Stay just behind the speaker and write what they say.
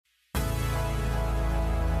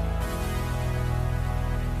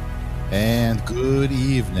And good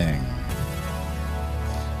evening.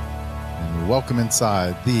 And welcome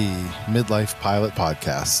inside the Midlife Pilot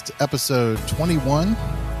Podcast, episode 21,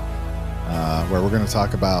 where we're going to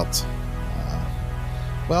talk about,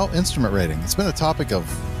 instrument rating. It's been a topic of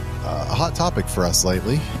a hot topic for us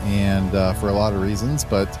lately, and for a lot of reasons,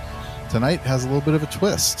 but tonight has a little bit of a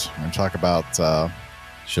twist. We're going to talk about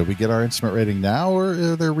should we get our instrument rating now, or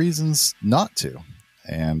are there reasons not to?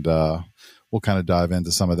 And we'll kind of dive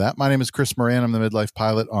into some of that. My name is Chris Moran. I'm the Midlife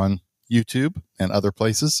Pilot on YouTube and other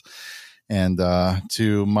places. And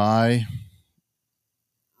to my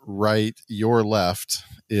right, your left,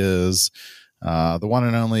 is the one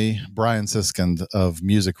and only Brian Siskind of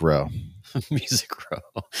Music Row. Music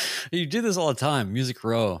Row. You do this all the time. Music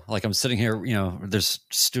Row. Like I'm sitting here, there's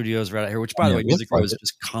studios right out here, which by the way, Music Row is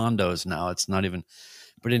just condos now. It's not even,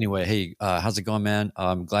 but anyway, hey, how's it going, man?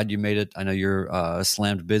 I'm glad you made it. I know you're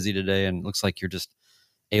slammed busy today, and it looks like you're just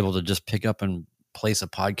able to just pick up and place a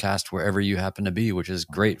podcast wherever you happen to be, which is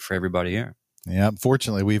great for everybody here. Yeah.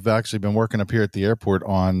 Fortunately, we've actually been working up here at the airport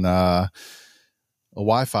on a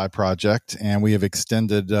Wi-Fi project, and we have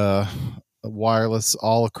extended wireless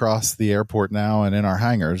all across the airport now and in our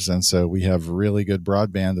hangars. And so we have really good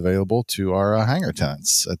broadband available to our hangar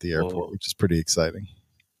tenants at the airport, which is pretty exciting.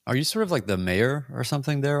 Are you sort of like the mayor or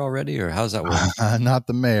something there already, or how's that work? Not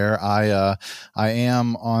the mayor. I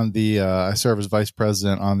am on the, I serve as vice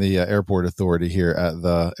president on the airport authority here at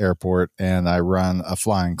the airport, and I run a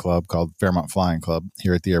flying club called Fairmont Flying Club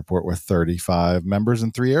here at the airport with 35 members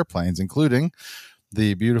and 3 airplanes, including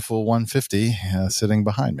the beautiful 150 sitting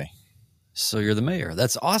behind me. So you're the mayor.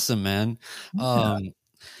 That's awesome, man.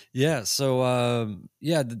 Yeah. So,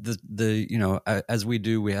 as we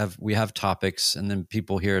do, we have topics, and then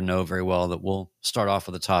people here know very well that we'll start off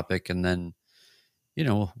with a topic, and then,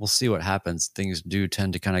 we'll see what happens. Things do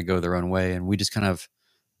tend to kind of go their own way, and we just kind of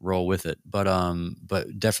roll with it. But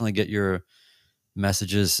definitely get your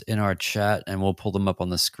messages in our chat, and we'll pull them up on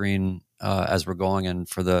the screen as we're going. And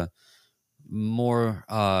for the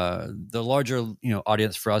larger,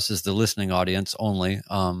 audience for us is the listening audience only.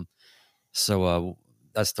 So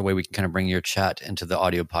that's the way we can kind of bring your chat into the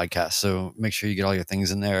audio podcast. So make sure you get all your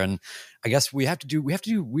things in there. And I guess we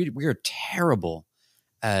are terrible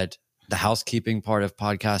at the housekeeping part of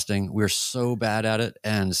podcasting. We're so bad at it.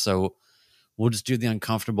 And so we'll just do the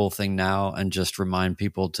uncomfortable thing now and just remind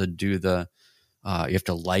people to do you have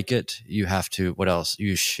to like it. You have to, what else?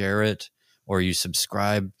 You share it, or you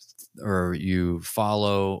subscribe, or you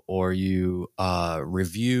follow, or you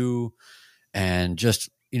review, and just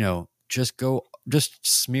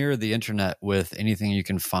smear the internet with anything you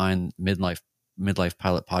can find Midlife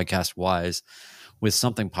Pilot podcast wise, with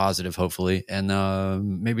something positive, hopefully.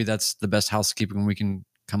 And maybe that's the best housekeeping we can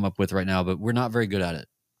come up with right now, but we're not very good at it.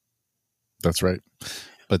 That's right.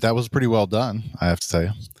 But that was pretty well done, I have to tell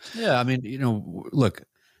you. Yeah. I mean, look,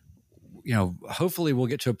 hopefully we'll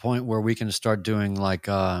get to a point where we can start doing like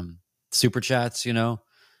super chats, and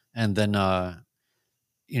then,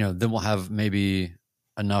 then we'll have maybe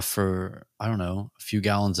enough for, I don't know, a few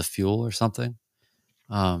gallons of fuel or something.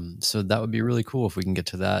 So that would be really cool if we can get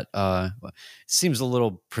to that. It seems a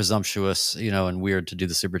little presumptuous, and weird to do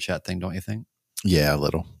the super chat thing, don't you think? Yeah, a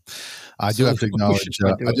little. I do have to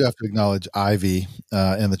acknowledge Ivy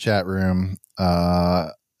in the chat room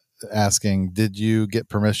asking, did you get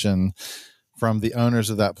permission from the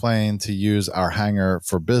owners of that plane to use our hangar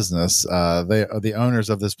for business? The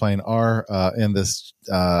owners of this plane are in this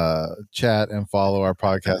chat and follow our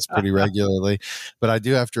podcast pretty regularly. But I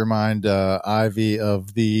do have to remind Ivy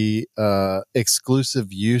of the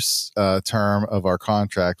exclusive use term of our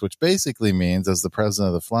contract, which basically means, as the president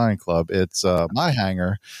of the flying club, it's my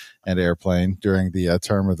hangar and airplane during the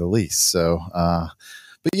term of the lease. So,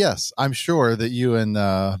 but yes, I'm sure that you and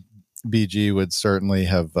BG would certainly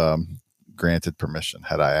have granted permission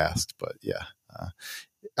had I asked. But yeah,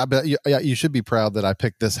 I bet you should be proud that I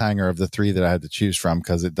picked this hangar of the 3 that I had to choose from,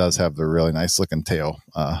 because it does have the really nice looking tail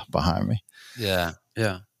behind me. Yeah.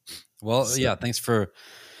 Well, yeah. Thanks for.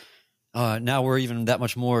 Now we're even that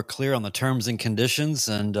much more clear on the terms and conditions,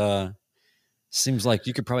 and seems like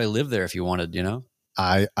you could probably live there if you wanted.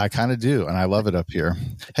 I kind of do, and I love it up here.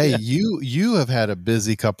 Hey, yeah. You have had a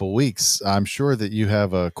busy couple weeks. I'm sure that you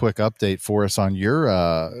have a quick update for us on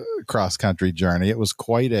your cross country journey. It was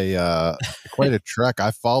quite a trek. I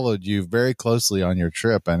followed you very closely on your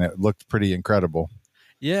trip, and it looked pretty incredible.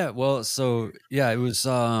 Yeah, well, so yeah, it was.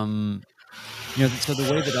 So the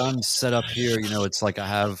way that I'm set up here, it's like I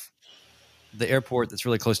have the airport that's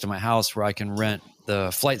really close to my house where I can rent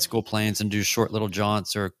the flight school planes and do short little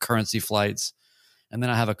jaunts or currency flights. And then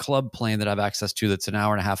I have a club plane that I have access to that's an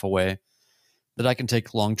hour and a half away. that I can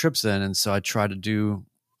take long trips in. And so I try to do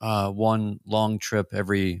one long trip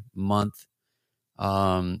every month.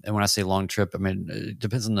 And when I say long trip, I mean, it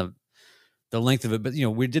depends on the length of it. But,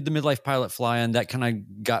 we did the midlife pilot fly in. That kind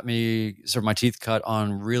of got me sort of my teeth cut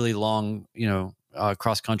on really long,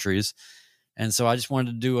 cross countries. And so I just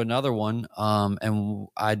wanted to do another one. And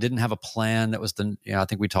I didn't have a plan. That was I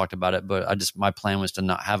think we talked about it, but my plan was to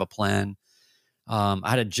not have a plan. I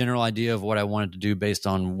had a general idea of what I wanted to do based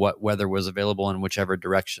on what weather was available in whichever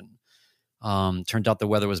direction. Turned out the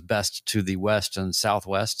weather was best to the west and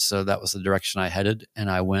southwest. So that was the direction I headed.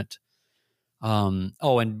 And I went. And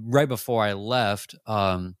right before I left,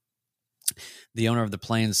 the owner of the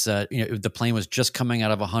plane said, the plane was just coming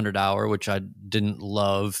out of 100-hour, which I didn't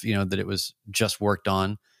love, that it was just worked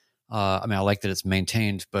on. I mean, I like that it's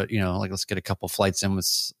maintained, but, let's get a couple flights in with,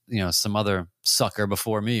 some other sucker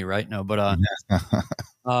before me. Right. No, but,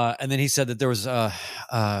 and then he said that there was,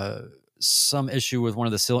 some issue with one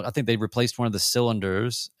of the cylinders. I think they replaced one of the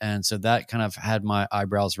cylinders. And so that kind of had my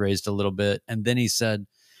eyebrows raised a little bit. And then he said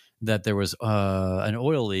that there was, an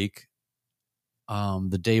oil leak,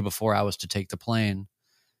 the day before I was to take the plane.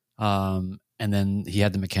 And then he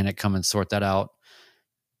had the mechanic come and sort that out.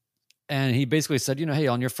 And he basically said, hey,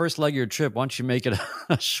 on your first leg of your trip, why don't you make it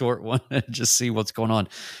a short one and just see what's going on?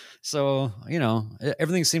 So,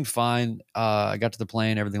 everything seemed fine. I got to the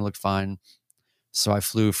plane, everything looked fine. So I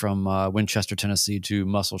flew from Winchester, Tennessee to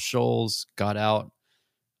Muscle Shoals, got out,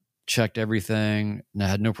 checked everything, and I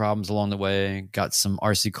had no problems along the way. Got some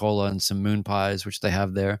RC Cola and some moon pies, which they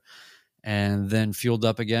have there. And then fueled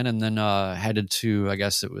up again, and then headed to, I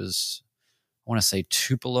guess it was, I want to say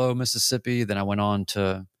Tupelo, Mississippi. Then I went on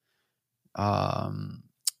to, I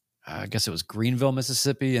guess it was Greenville,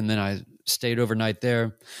 Mississippi. And then I stayed overnight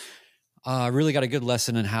there. I really got a good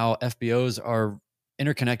lesson in how FBOs are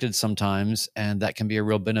interconnected sometimes, and that can be a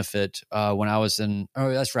real benefit. When I was in,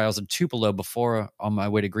 that's right, I was in Tupelo before on my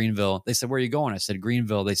way to Greenville. They said, where are you going? I said,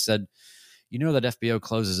 Greenville. They said, that FBO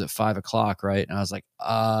closes at 5:00, right? And I was like,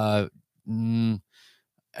 I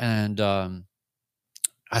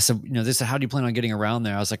said, they said, how do you plan on getting around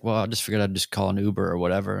there? I was like, well, I just figured I'd just call an Uber or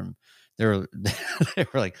whatever. And they were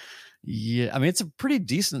like, yeah, I mean, it's a pretty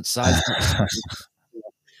decent size.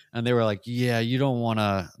 And they were like, yeah, you don't want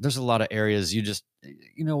to, there's a lot of areas you just,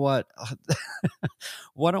 what,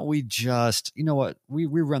 why don't we just, we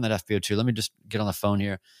run that FBO too. Let me just get on the phone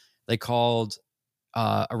here. They called,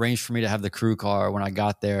 arranged for me to have the crew car when I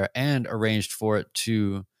got there, and arranged for it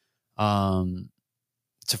to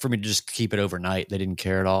for me to just keep it overnight. They didn't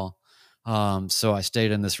care at all. So I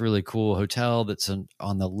stayed in this really cool hotel that's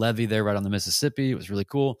on the levee there, right on the Mississippi. It was really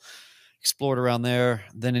cool. Explored around there.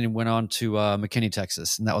 Then it went on to McKinney,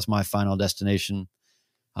 Texas, and that was my final destination.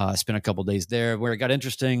 I spent a couple days there. Where it got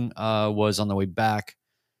interesting was on the way back.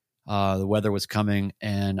 The weather was coming,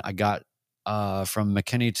 and I got from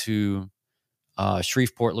McKinney to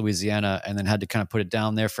Shreveport, Louisiana, and then had to kind of put it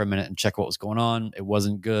down there for a minute and check what was going on. It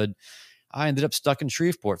wasn't good. I ended up stuck in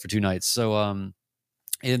Shreveport for 2 nights. So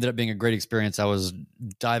it ended up being a great experience. I was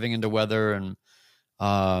diving into weather and,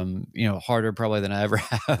 harder probably than I ever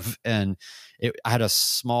have. And I had a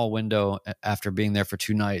small window after being there for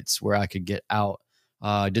 2 nights where I could get out.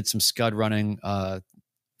 I did some scud running,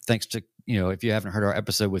 thanks to, if you haven't heard our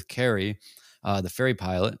episode with Carrie, the ferry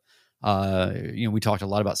pilot, we talked a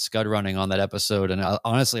lot about scud running on that episode. And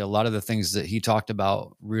honestly, a lot of the things that he talked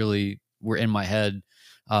about really were in my head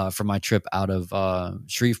for my trip out of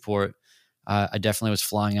Shreveport. I definitely was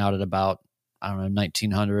flying out at about,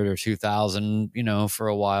 1900 or 2000, for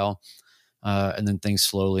a while. And then things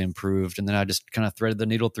slowly improved. And then I just kind of threaded the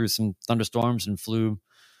needle through some thunderstorms and flew.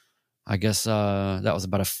 I guess that was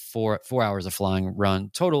about a 4 hours of flying run.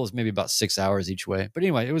 Total is maybe about 6 hours each way. But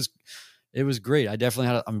anyway, it was great. I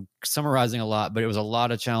definitely I'm summarizing a lot, but it was a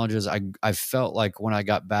lot of challenges. I felt like when I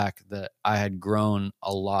got back that I had grown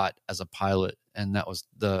a lot as a pilot, and that was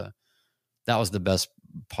the best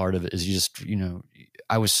part of it. Is you just,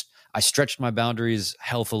 I stretched my boundaries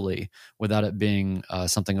healthily without it being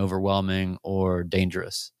something overwhelming or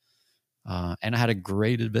dangerous. And I had a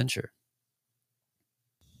great adventure.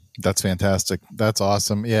 That's fantastic. That's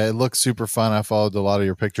awesome. Yeah, it looks super fun. I followed a lot of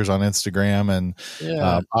your pictures on Instagram, and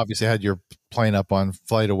obviously had your plane up on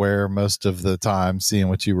FlightAware most of the time, seeing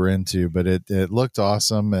what you were into. But it looked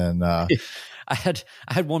awesome. And I had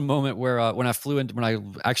one moment where when I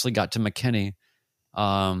actually got to McKinney,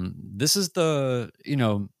 this is the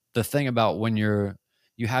thing about when you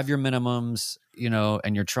have your minimums,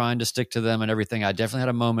 and you're trying to stick to them and everything. I definitely had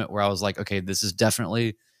a moment where I was like, okay, this is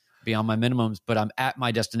definitely beyond my minimums, but I'm at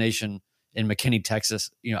my destination in McKinney,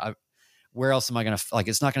 Texas. where else am I going to, like,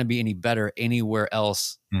 it's not going to be any better anywhere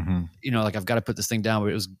else. Mm-hmm. You know, like I've got to put this thing down,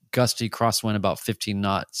 but it was gusty crosswind, about 15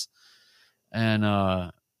 knots. And,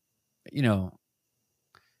 you know,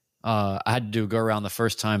 I had to do a go around the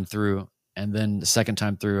first time through, and then the second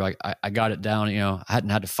time through, I got it down. You know, I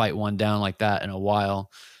hadn't had to fight one down like that in a while.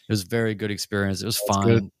 It was a very good experience. It was fine.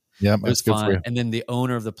 Good. Yeah, it was fine. And then the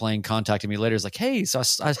owner of the plane contacted me later. He's like, "Hey, so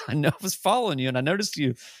I know I was following you, and I noticed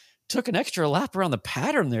you took an extra lap around the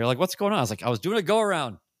pattern there. Like, what's going on?" I was like, "I was doing a go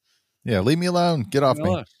around." Yeah, leave me alone. Get off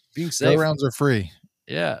me. Being safe. Go rounds are free.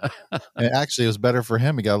 Yeah. And actually, it was better for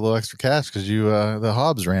him. He got a little extra cash because the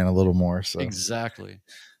Hobbs ran a little more. So exactly.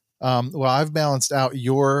 Well, I've balanced out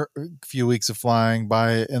your few weeks of flying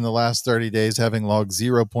by, in the last 30 days, having logged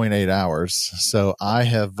 0.8 hours. So I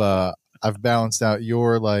have, I've balanced out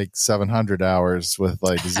your like 700 hours with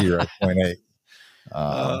like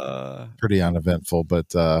 0.8. Pretty uneventful,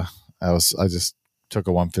 but I just took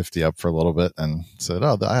a 150 up for a little bit and said,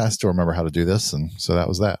 "Oh, I still remember how to do this," and so that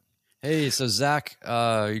was that. Hey, so Zach,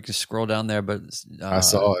 you can scroll down there, but I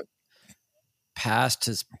saw it. Passed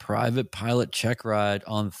his private pilot check ride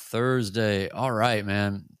on Thursday. All right,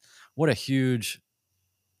 man. What a huge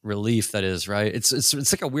relief that is, right? It's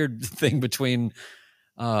like a weird thing between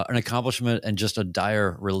an accomplishment and just a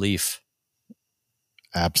dire relief.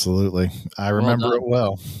 Absolutely. I remember it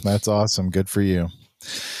well. That's awesome. Good for you.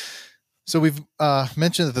 So we've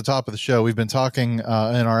mentioned at the top of the show, we've been talking in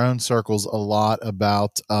our own circles a lot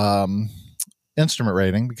about instrument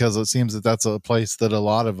rating, because it seems that that's a place that a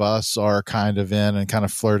lot of us are kind of in and kind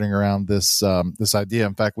of flirting around this idea.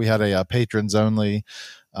 In fact, we had a patrons only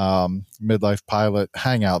midlife pilot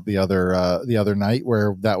hangout the other night,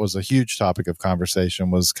 where that was a huge topic of conversation,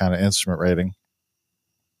 was kind of instrument rating.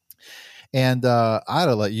 And I had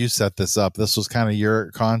to let you set this up. This was kind of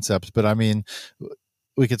your concept, but I mean,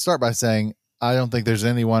 we could start by saying, I don't think there's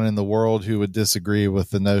anyone in the world who would disagree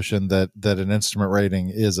with the notion that an instrument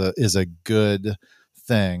rating is a good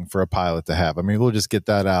thing for a pilot to have. I mean, we'll just get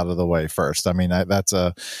that out of the way first. I mean,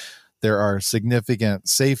 there are significant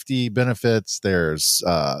safety benefits. There's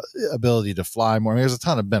ability to fly more. I mean, there's a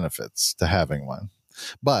ton of benefits to having one,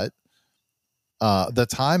 but the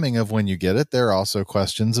timing of when you get it, there are also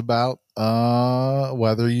questions about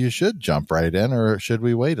whether you should jump right in or should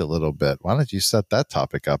we wait a little bit. Why don't you set that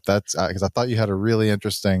topic up? That's because I thought you had a really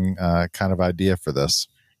interesting kind of idea for this.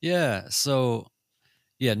 Yeah. So,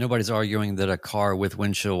 yeah, nobody's arguing that a car with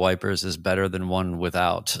windshield wipers is better than one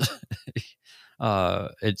without.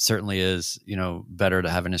 It certainly is, better to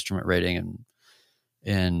have an instrument rating,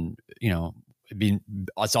 and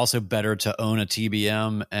it's also better to own a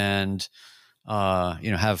TBM and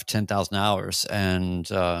have 10,000 hours, and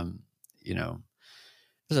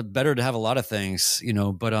it's better to have a lot of things,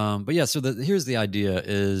 but yeah. So here's the idea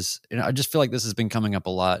is, I just feel like this has been coming up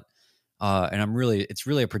a lot, and it's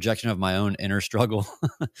really a projection of my own inner struggle.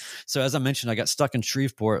 So as I mentioned, I got stuck in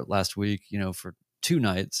Shreveport last week, for 2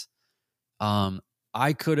 nights.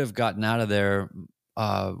 I could have gotten out of there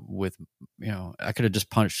I could have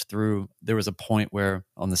just punched through. There was a point where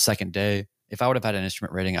on the second day, if I would have had an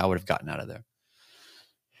instrument rating, I would have gotten out of there.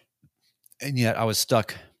 And yet I was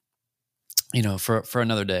stuck, for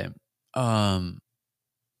another day.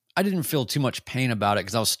 I didn't feel too much pain about it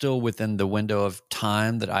because I was still within the window of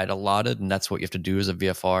time that I had allotted. And that's what you have to do as a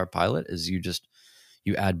VFR pilot, is you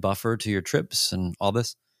add buffer to your trips and all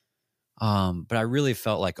this. But I really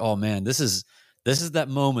felt like, oh man, this is that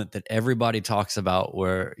moment that everybody talks about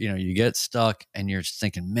where, you get stuck and you're just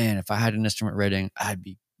thinking, man, if I had an instrument rating, I'd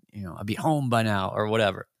be home by now or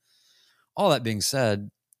whatever. All that being said,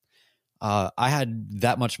 I had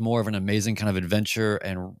that much more of an amazing kind of adventure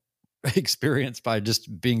and experience by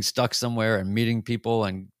just being stuck somewhere and meeting people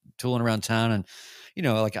and tooling around town. And,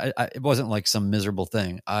 it wasn't like some miserable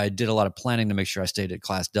thing. I did a lot of planning to make sure I stayed at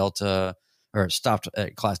Class Delta, or stopped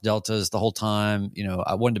at Class Deltas the whole time.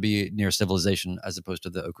 I wanted to be near civilization as opposed to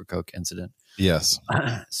the Ocracoke incident. Yes.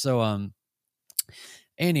 So,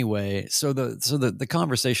 anyway, so the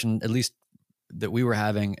conversation, at least that we were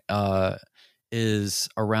having, is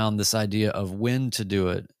around this idea of when to do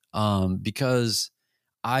it. Because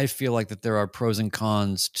I feel like that there are pros and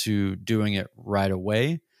cons to doing it right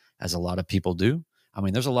away, as a lot of people do. I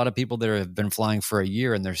mean, there's a lot of people that have been flying for a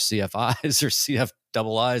year and they're CFIs or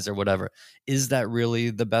CFIIs or whatever. Is that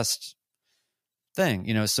really the best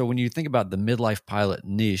thing? So when you think about the midlife pilot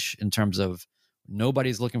niche in terms of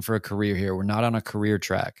nobody's looking for a career here, we're not on a career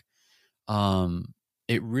track.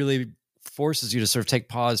 It really forces you to sort of take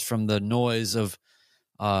pause from the noise of,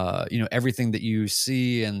 everything that you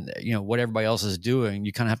see and, what everybody else is doing.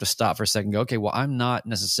 You kind of have to stop for a second and go, okay, well, I'm not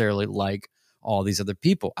necessarily like all these other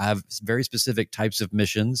people. I have very specific types of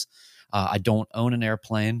missions. I don't own an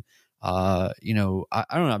airplane. I don't know.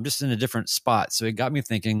 I'm just in a different spot. So it got me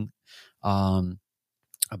thinking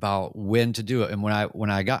about when to do it. And when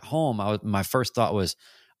I got home, my first thought was,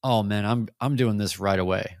 oh man, I'm doing this right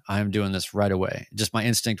away. I'm doing this right away. Just my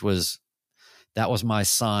instinct was, that was my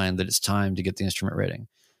sign that it's time to get the instrument rating.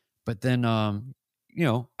 But then, I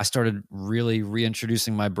started really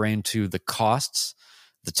reintroducing my brain to the costs,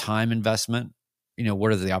 the time investment.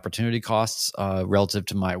 What are the opportunity costs relative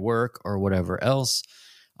to my work or whatever else?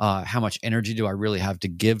 How much energy do I really have to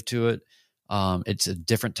give to it? It's a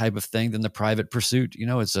different type of thing than the private pursuit.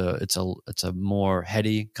 It's a more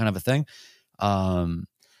heady kind of a thing.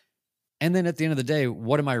 And then at the end of the day,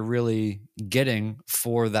 what am I really getting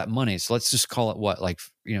for that money? So let's just call it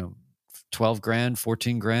 12 grand,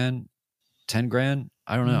 14 grand, 10 grand.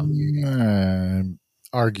 I don't know.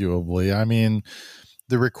 Arguably. I mean,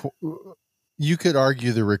 you could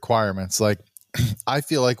argue the requirements. Like, I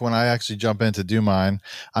feel like when I actually jump in to do mine,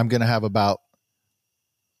 I'm going to have about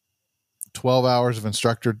 12 hours of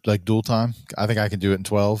instructor, like dual time. I think I can do it in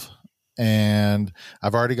 12. And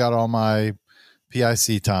I've already got all my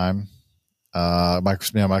PIC time, my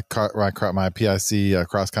PIC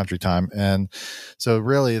cross country time. And so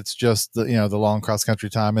really it's just the long cross country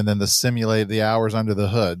time and then the hours under the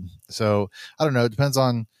hood. So I don't know. It depends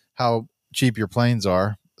on how cheap your planes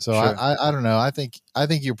are. So sure. I don't know. I think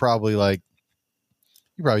you probably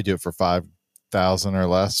do it for 5,000 or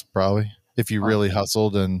less, probably, if you really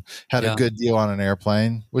hustled and had a good deal on an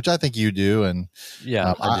airplane, which I think you do. And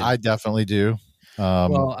I definitely do.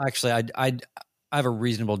 Well, actually I have a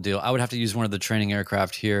reasonable deal. I would have to use one of the training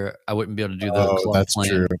aircraft here. I wouldn't be able to do the club that's plane.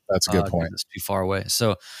 True. That's a good point. It's too far away. So,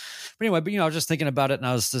 but anyway, I was just thinking about it and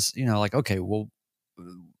I was just, okay, well,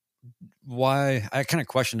 why? I kind of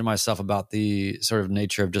questioned myself about the sort of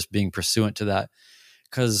nature of just being pursuant to that.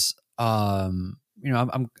 Cause, I'm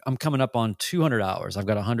coming up on 200 hours. I've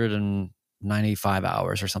got 195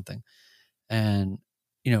 hours or something. And,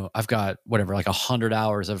 I've got whatever, like 100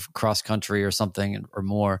 hours of cross country or something or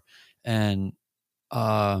more. And,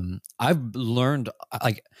 I've learned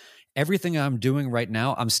like everything I'm doing right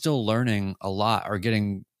now, I'm still learning a lot or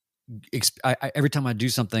getting, every time I do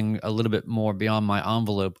something a little bit more beyond my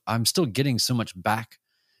envelope, I'm still getting so much back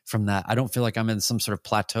from that. I don't feel like I'm in some sort of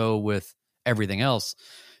plateau with everything else.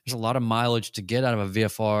 There's a lot of mileage to get out of a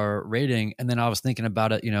VFR rating. And then I was thinking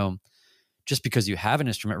about it, just because you have an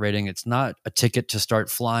instrument rating, it's not a ticket to start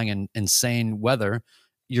flying in insane weather.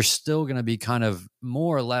 You're still going to be kind of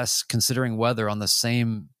more or less considering weather on the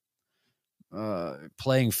same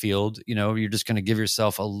playing field. You're just going to give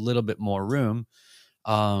yourself a little bit more room,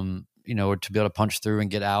 to be able to punch through and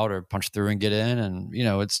get out or punch through and get in. And,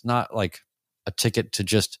 it's not like a ticket to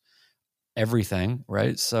just everything.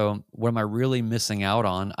 Right. So what am I really missing out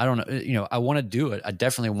on? I don't know. I want to do it. I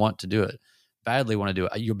definitely want to do it. Badly want to do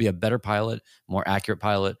it. You'll be a better pilot, more accurate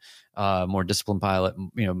pilot, more disciplined pilot,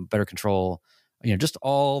 better control, just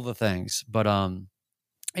all the things. But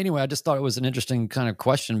anyway, I just thought it was an interesting kind of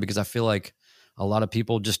question because I feel like a lot of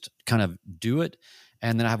people just kind of do it.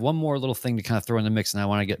 And then I have one more little thing to kind of throw in the mix, and I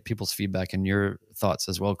want to get people's feedback and your thoughts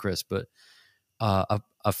as well, Chris. But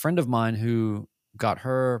a friend of mine who got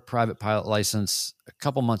her private pilot license a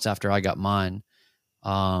couple months after I got mine,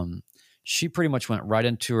 she pretty much went right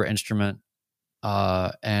into her instrument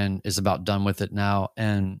and is about done with it now.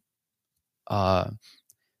 And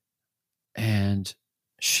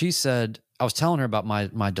she said, I was telling her about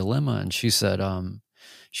my dilemma, and she said,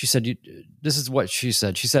 this is what she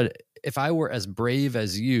said. She said, if I were as brave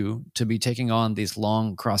as you to be taking on these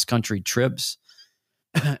long cross country trips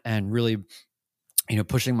and really,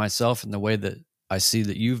 pushing myself in the way that I see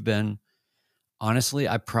that you've been, honestly,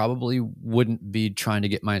 I probably wouldn't be trying to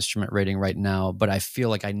get my instrument rating right now, but I feel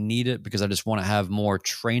like I need it because I just want to have more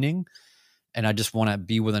training and I just want to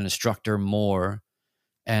be with an instructor more.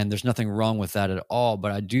 And there's nothing wrong with that at all.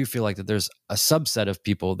 But I do feel like that there's a subset of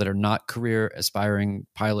people that are not career aspiring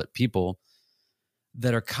pilot people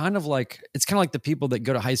that are kind of like the people that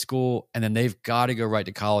go to high school and then they've got to go right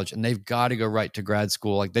to college and they've got to go right to grad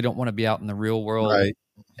school. Like they don't want to be out in the real world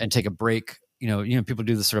and take a break. People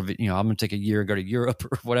do this sort of, I'm going to take a year, go to Europe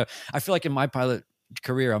or whatever. I feel like in my pilot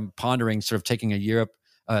career, I'm pondering sort of taking a year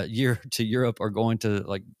to Europe or going to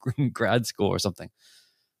like grad school or something.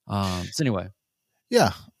 So anyway.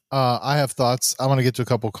 Yeah. I have thoughts. I want to get to a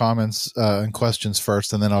couple comments and questions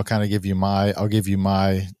first, and then I'll kind of give you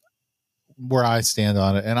my where I stand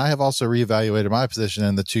on it. And I have also reevaluated my position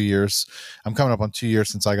in the 2 years. I'm coming up on 2 years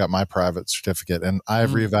since I got my private certificate, and I have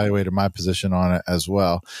reevaluated my position on it as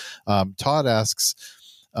well. Todd asks,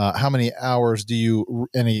 how many hours do you,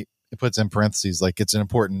 it puts in parentheses, like it's an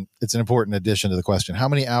important addition to the question. How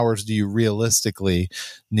many hours do you realistically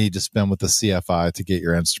need to spend with the CFI to get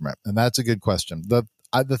your instrument? And that's a good question.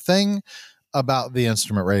 The thing about the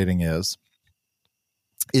instrument rating is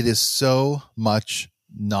it is so much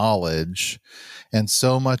knowledge, and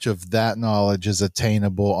so much of that knowledge is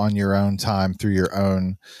attainable on your own time through your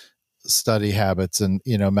own study habits and,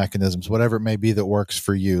 mechanisms, whatever it may be that works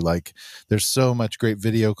for you. Like there's so much great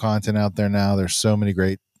video content out there now. There's so many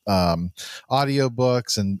great audio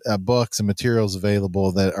books and books and materials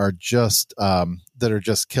available that are just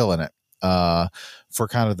killing it for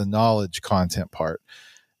kind of the knowledge content part.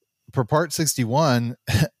 For part 61,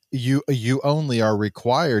 you only are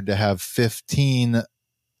required to have 15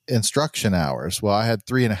 instruction hours. Well, I had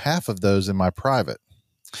 3.5 of those in my private.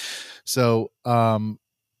 So,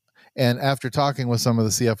 and after talking with some of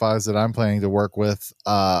the CFIs that I'm planning to work with,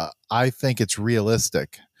 I think it's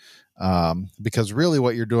realistic. Because really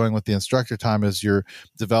what you're doing with the instructor time is you're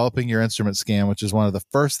developing your instrument scan, which is one of the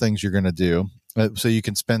first things you're going to do. So you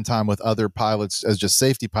can spend time with other pilots as just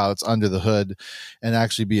safety pilots under the hood and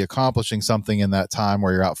actually be accomplishing something in that time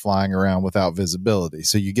where you're out flying around without visibility.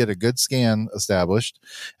 So you get a good scan established,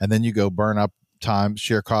 and then you go burn up time,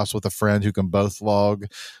 share costs with a friend who can both log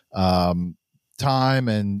time,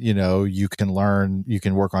 and you can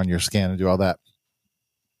work on your scan and do all that.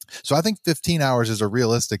 So I think 15 hours is a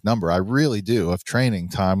realistic number. I really do, of training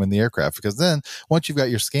time in the aircraft, because then once you've got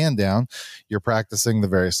your scan down, you're practicing the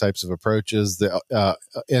various types of approaches, the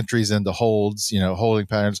entries into holds, holding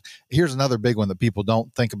patterns. Here's another big one that people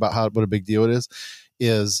don't think about what a big deal it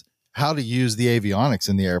is how to use the avionics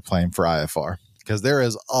in the airplane for IFR. Because there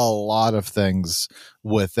is a lot of things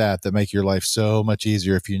with that make your life so much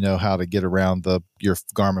easier if you know how to get around your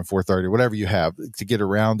Garmin 430, whatever you have, to get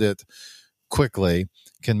around it quickly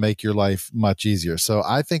can make your life much easier. So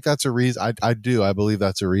I think that's a reason. I believe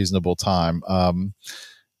that's a reasonable time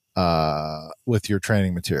with your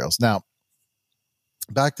training materials. Now,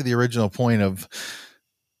 back to the original point of,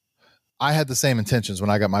 I had the same intentions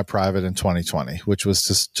when I got my private in 2020, which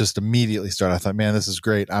was just immediately start. I thought, man, this is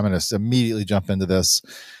great. I'm going to immediately jump into this.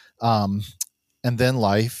 And then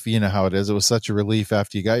life, you know how it is. It was such a relief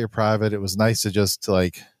after you got your private. It was nice to just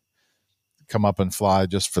come up and fly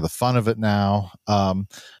just for the fun of it now.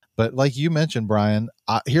 But like you mentioned, Brian,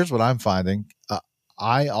 here's what I'm finding.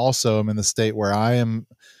 I also am in the state where I'm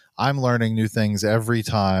learning new things every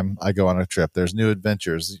time I go on a trip. There's new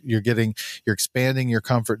adventures. You're expanding your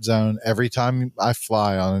comfort zone every time I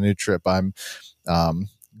fly on a new trip. I'm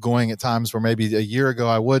going at times where maybe a year ago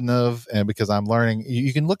I wouldn't have, and because I'm learning,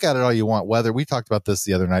 you can look at it all you want. Weather, we talked about this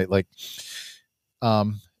the other night,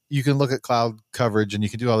 you can look at cloud coverage and you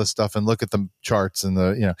can do all this stuff and look at the charts and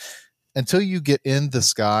until you get in the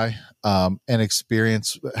sky and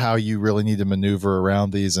experience how you really need to maneuver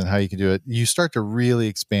around these and how you can do it, you start to really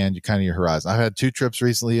expand your horizon. I've had 2 trips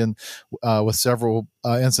recently with several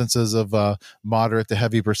instances of moderate to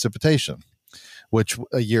heavy precipitation, which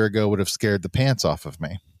a year ago would have scared the pants off of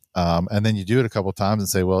me. And then you do it a couple of times and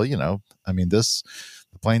say, well, the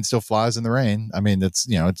plane still flies in the rain.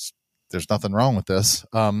 There's nothing wrong with this.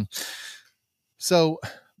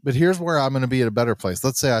 But here's where I'm going to be at a better place.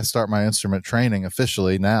 Let's say I start my instrument training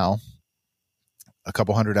officially now, a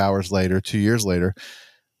couple 100 hours later, 2 years later.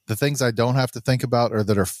 The things I don't have to think about or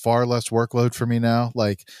that are far less workload for me now,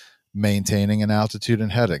 like maintaining an altitude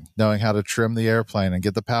and heading, knowing how to trim the airplane and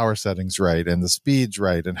get the power settings right and the speeds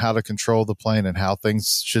right and how to control the plane and how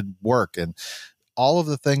things should work. And all of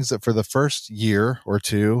the things that for the first year or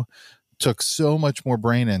two took so much more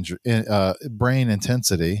brain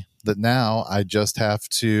intensity that now I just have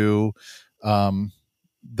to,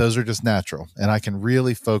 those are just natural. And I can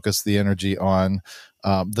really focus the energy on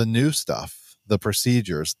the new stuff, the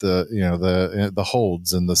procedures, the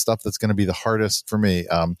holds and the stuff that's going to be the hardest for me.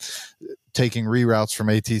 Taking reroutes from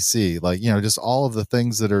ATC, just all of the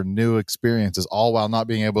things that are new experiences, all while not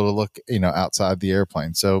being able to look, outside the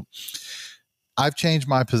airplane. So I've changed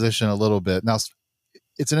my position a little bit. Now,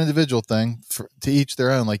 it's an individual thing to each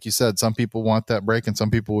their own. Like you said, some people want that break and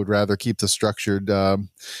some people would rather keep the structured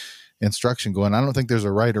instruction going. I don't think there's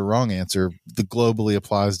a right or wrong answer that globally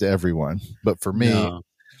applies to everyone. But for me,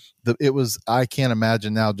 I can't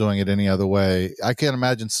imagine now doing it any other way. I can't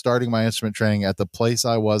imagine starting my instrument training at the place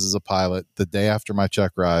I was as a pilot the day after my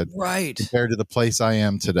check ride, right, compared to the place I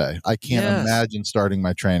am today. I can't imagine starting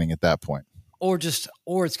my training at that point. Or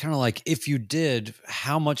it's kind of like, if you did,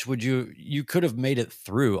 how much would you could have made it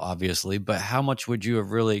through, obviously, but how much would you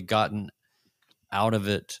have really gotten out of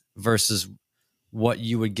it versus what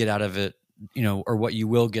you would get out of it, or what you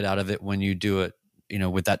will get out of it when you do it,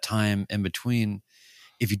 with that time in between.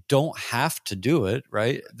 if you don't have to do it,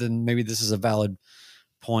 right, then maybe this is a valid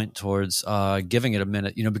point towards giving it a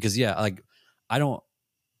minute, because like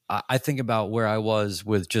I think about where I was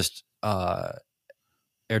with just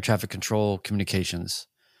air traffic control communications.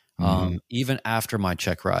 Even after my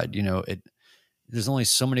check ride, there's only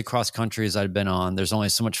so many cross countries I'd been on. There's only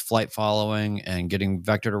so much flight following and getting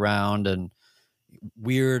vectored around and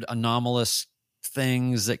weird anomalous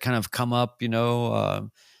things that kind of come up,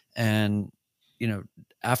 and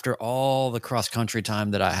after all the cross country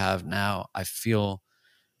time that I have now, I feel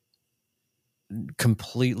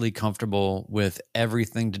completely comfortable with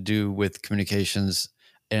everything to do with communications,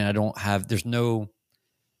 and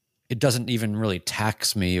it doesn't even really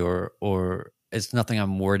tax me or it's nothing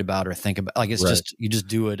I'm worried about or think about. Like it's just, you just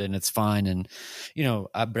do it and it's fine. And,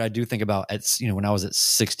 but I do think about when I was at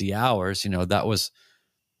 60 hours,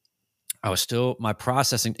 I was still, my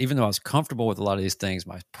processing, even though I was comfortable with a lot of these things,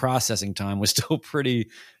 my processing time was still pretty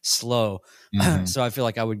slow. So I feel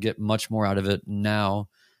like I would get much more out of it now.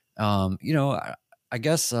 I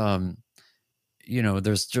guess,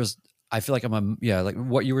 there's just, I feel like like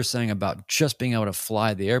what you were saying about just being able to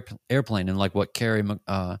fly the airplane, and like what Carrie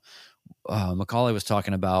Macaulay was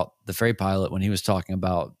talking about, the ferry pilot, when he was talking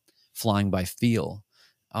about flying by feel.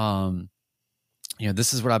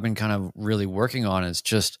 This is what I've been kind of really working on, is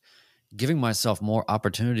just giving myself more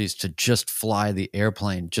opportunities to just fly the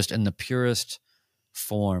airplane, just in the purest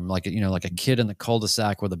form, like like a kid in the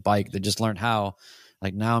cul-de-sac with a bike that just learned how.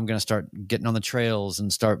 Like now I'm going to start getting on the trails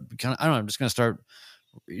and start I'm just going to start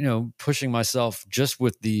pushing myself just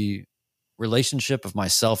with the relationship of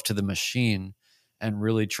myself to the machine, and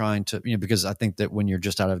really trying to, because I think that when you're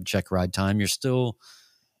just out of check ride time, you're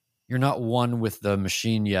not one with the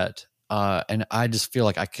machine yet. And I just feel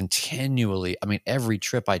like I continually, every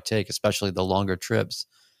trip I take, especially the longer trips,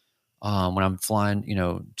 when I'm flying,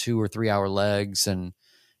 2 or 3 hour legs and,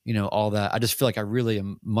 all that, I just feel like I really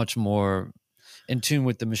am much more in tune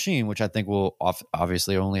with the machine, which I think will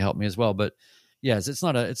obviously only help me as well. But yes, it's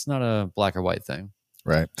not a black or white thing.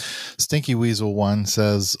 Right. Stinky Weasel 1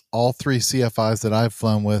 says, all 3 CFIs that I've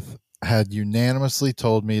flown with had unanimously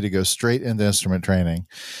told me to go straight into instrument training.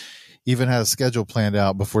 Even had a schedule planned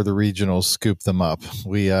out before the regionals scooped them up.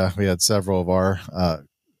 We had several of our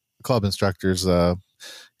club instructors,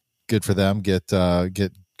 good for them, get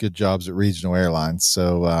good jobs at regional airlines.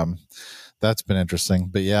 So that's been interesting.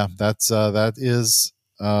 But yeah, that is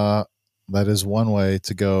one way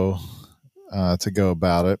to go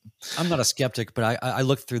about it. I'm not a skeptic, but I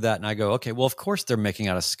look through that and I go, okay, well, of course they're making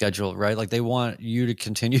out a schedule, right? Like they want you to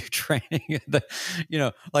continue training.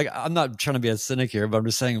 Like I'm not trying to be a cynic here, but I'm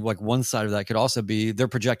just saying, like, one side of that could also be they're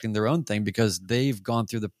projecting their own thing because they've gone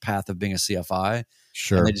through the path of being a CFI.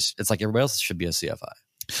 Sure. And it's like everybody else should be a CFI.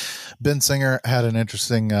 Ben Singer had an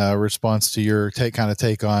interesting response to your take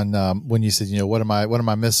on when you said, what am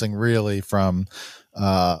I missing really from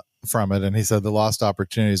it, and he said the lost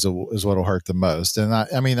opportunities is what will hurt the most. And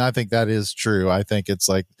I think that is true. I think it's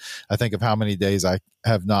like, I think of how many days I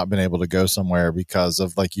have not been able to go somewhere because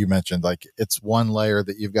of, like you mentioned, like it's one layer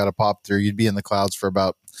that you've got to pop through. You'd be in the clouds for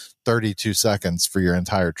about 32 seconds for your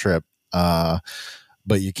entire trip,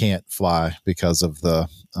 but you can't fly because of the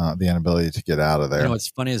inability to get out of there. What's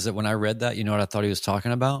funny is that when I read that, you know what I thought he was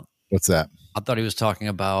talking about? What's that? I thought he was talking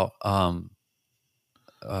about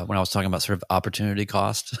when I was talking about sort of opportunity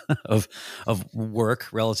cost of work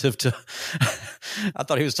relative to, I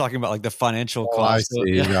thought he was talking about like the financial cost. I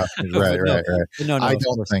see. Yeah. Right. No, I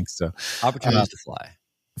don't think so. Opportunities to fly.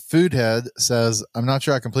 Foodhead says, I'm not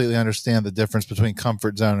sure I completely understand the difference between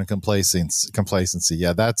comfort zone and complacency.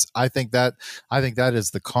 Yeah, I think that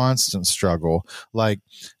is the constant struggle. Like,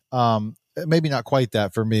 maybe not quite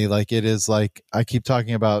that for me. Like it is, like I keep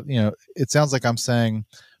talking about, it sounds like I'm saying,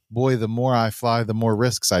 boy, the more I fly, the more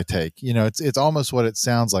risks I take. It's almost what it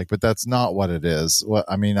sounds like, but that's not what it is.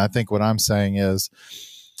 I think what I'm saying is,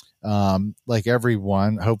 like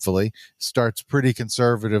everyone hopefully starts pretty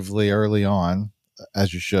conservatively early on,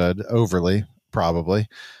 as you should, overly probably.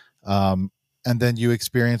 And then you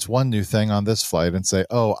experience one new thing on this flight and say,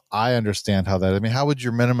 oh, I understand how that, how would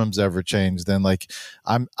your minimums ever change then? Like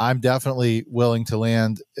I'm definitely willing to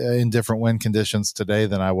land in different wind conditions today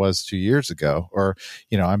than I was 2 years ago. Or,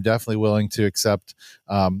 I'm definitely willing to accept,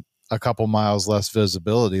 a couple miles less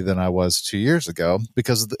visibility than I was 2 years ago,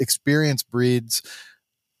 because the experience breeds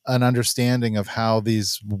an understanding of how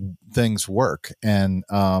these things work. And,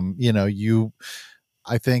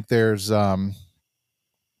 I think there's,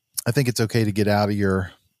 I think it's okay to get out of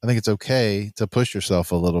I think it's okay to push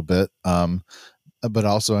yourself a little bit. but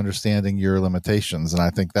also understanding your limitations. And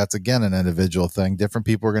I think that's, again, an individual thing. Different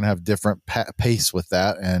people are going to have different pace with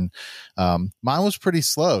that. And mine was pretty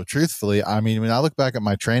slow, truthfully. I mean, when I look back at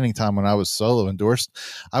my training time when I was solo endorsed,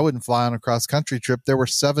 I wouldn't fly on a cross country trip. There were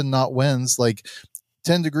 7 knot winds, like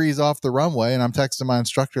 10 degrees off the runway. And I'm texting my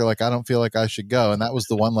instructor, like, I don't feel like I should go. And that was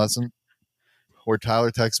the one lesson where Tyler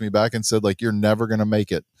texted me back and said, like, you're never going to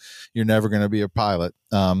make it. You're never going to be a pilot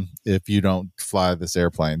if you don't fly this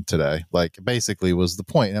airplane today. Like, basically was the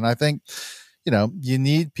point. And I think, you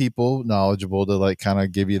need people knowledgeable to like kind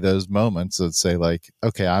of give you those moments that say like,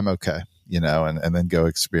 okay, I'm okay, and then go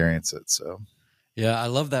experience it. So, yeah, I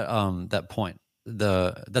love that, that point.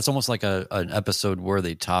 That's almost like an episode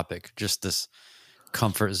worthy topic, just this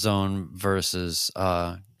comfort zone versus,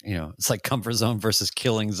 it's like comfort zone versus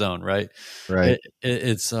killing zone, right? Right.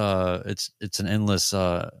 It's an endless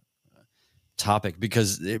topic,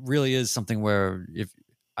 because it really is something where if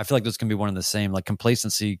I feel like this can be one and the same. Like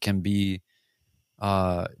complacency can be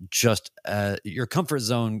just your comfort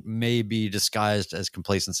zone may be disguised as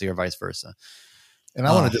complacency, or vice versa. And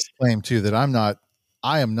I want to disclaim too that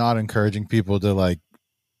I am not encouraging people to like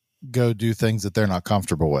go do things that they're not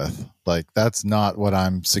comfortable with. Like, that's not what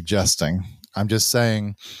I'm suggesting. I'm just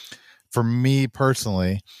saying, for me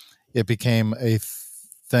personally, it became a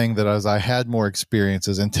thing that as I had more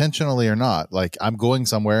experiences, intentionally or not, like I'm going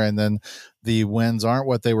somewhere and then the winds aren't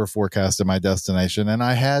what they were forecast at my destination, and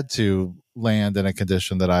I had to land in a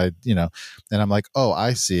condition that and I'm like, oh,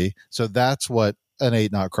 I see. So that's what an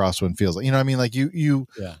 8 knot crosswind feels like. You know what I mean? Like you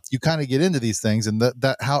kind of get into these things, and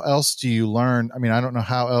that how else do you learn? I mean, I don't know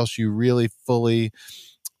how else you really fully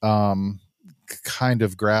kind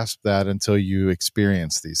of grasp that until you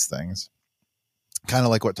experience these things. Kind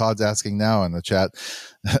of like what Todd's asking now in the chat,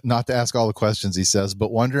 not to ask all the questions he says,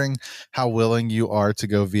 but wondering how willing you are to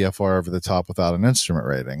go VFR over the top without an instrument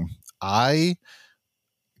rating. I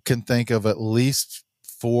can think of at least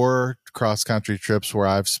 4 cross-country trips where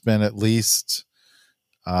I've spent at least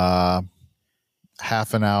half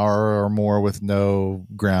an hour or more with no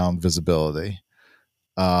ground visibility.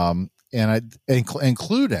 And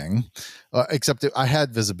including, except I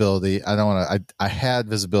had visibility. I had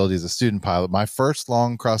visibility as a student pilot. My first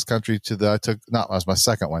long cross country was my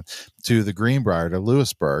second one, to the Greenbrier to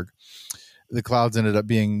Lewisburg. The clouds ended up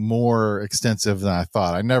being more extensive than I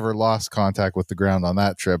thought. I never lost contact with the ground on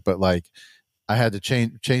that trip, but like I had to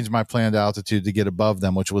change my planned altitude to get above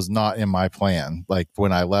them, which was not in my plan, like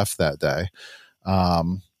when I left that day.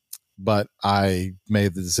 But I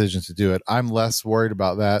made the decision to do it. I'm less worried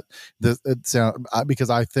about that because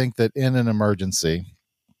I think that in an emergency,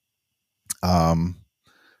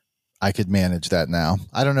 I could manage that now.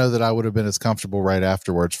 I don't know that I would have been as comfortable right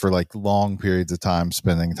afterwards for like long periods of time,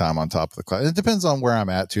 spending time on top of the cloud. It depends on where I'm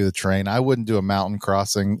at to the terrain. I wouldn't do a mountain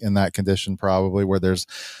crossing in that condition, probably, where there's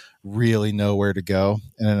really nowhere to go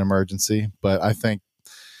in an emergency. But I think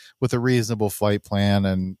with a reasonable flight plan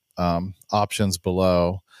and options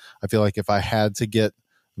below, I feel like if I had to get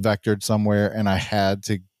vectored somewhere and I had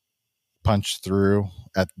to punch through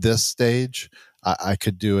at this stage, I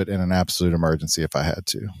could do it in an absolute emergency if I had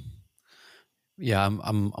to. Yeah,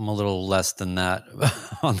 I'm a little less than that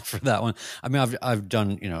for that one. I mean, I've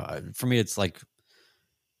done, for me, it's like,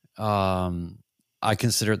 I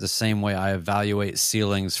consider it the same way I evaluate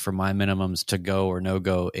ceilings for my minimums to go or no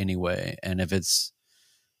go anyway. And if it's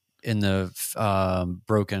in the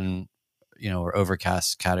broken, or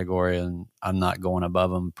overcast category, and I'm not going above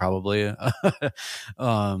them, probably, I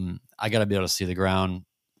got to be able to see the ground.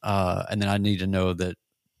 And then I need to know that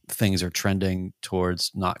things are trending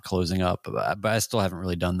towards not closing up, but I still haven't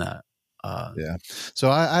really done that. Yeah. So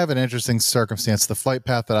I have an interesting circumstance. The flight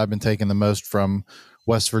path that I've been taking the most from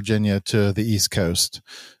West Virginia to the East Coast,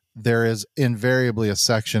 there is invariably a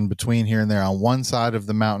section between here and there on one side of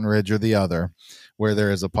the mountain ridge or the other where there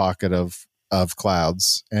is a pocket of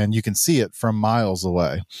clouds, and you can see it from miles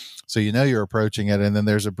away. So you're approaching it, and then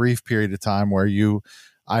there's a brief period of time where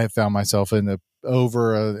I have found myself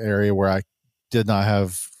over an area where I did not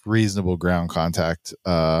have reasonable ground contact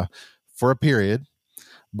for a period,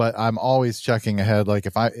 but I'm always checking ahead. Like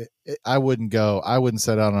if I wouldn't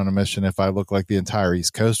set out on a mission if I looked like the entire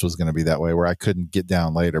East Coast was going to be that way, where I couldn't get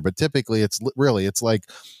down later. But typically it's like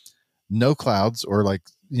no clouds, or like,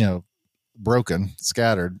 broken,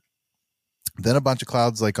 scattered, then a bunch of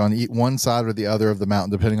clouds like on one side or the other of the mountain,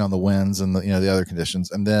 depending on the winds and the other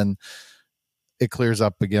conditions. And then it clears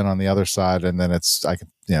up again on the other side, and then it's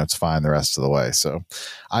fine the rest of the way. So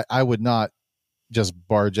I would not just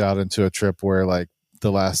barge out into a trip where like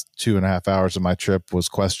the last 2.5 hours of my trip was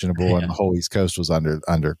questionable and the whole East Coast was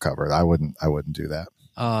under cover. I wouldn't do that.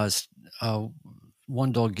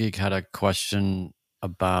 One Dull Geek had a question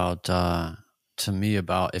about to me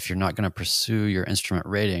about if you're not going to pursue your instrument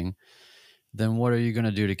rating, then what are you going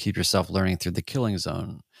to do to keep yourself learning through the killing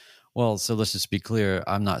zone? Well, so let's just be clear.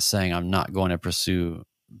 I'm not saying I'm not going to pursue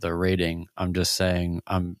the rating. I'm just saying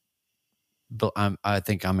I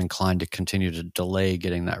think I'm inclined to continue to delay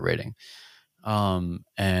getting that rating.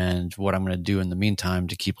 And what I'm going to do in the meantime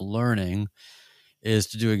to keep learning is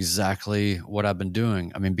to do exactly what I've been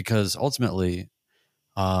doing. I mean, because ultimately,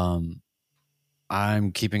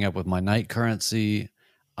 I'm keeping up with my night currency.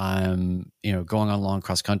 I'm, going on long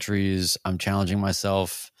cross countries. I'm challenging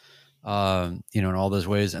myself, in all those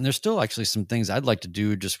ways. And there's still actually some things I'd like to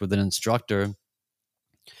do just with an instructor.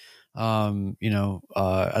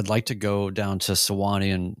 I'd like to go down to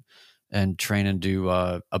Sewanee and train and do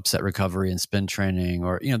upset recovery and spin training,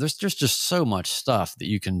 or there's just so much stuff that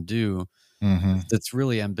you can do that's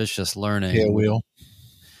really ambitious learning. Yeah, wheel.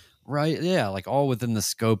 Right. Yeah. Like all within the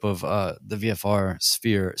scope of the VFR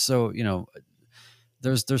sphere. So,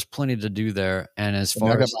 there's plenty to do there. And as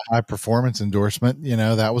far I got as my high performance endorsement,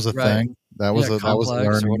 that was a thing. That was that was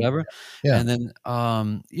learning or whatever. Yeah. And then,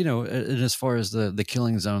 and as far as the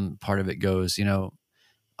killing zone part of it goes, to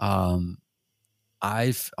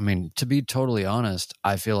be totally honest,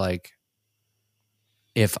 I feel like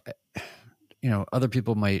if, other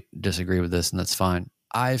people might disagree with this, and that's fine.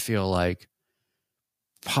 I feel like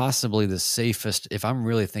possibly the safest, if I'm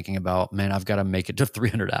really thinking about, man, I've got to make it to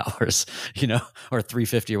 300 hours, or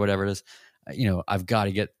 350 or whatever it is, I've got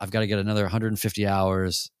to get another 150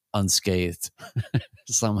 hours unscathed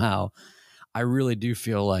somehow. I really do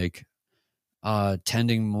feel like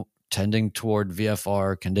tending toward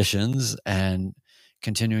VFR conditions and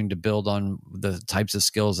continuing to build on the types of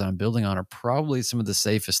skills that I'm building on are probably some of the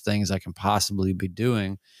safest things I can possibly be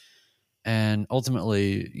doing. And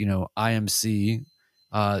ultimately, IMC,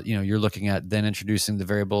 you're looking at then introducing the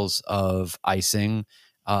variables of icing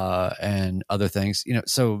and other things,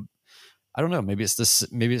 so I don't know, maybe it's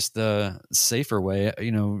the safer way,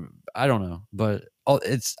 I don't know, but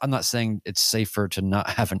I'm not saying it's safer to not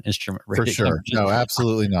have an instrument rating. For sure. No,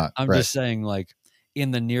 absolutely not. I'm just saying, like,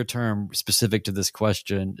 in the near term, specific to this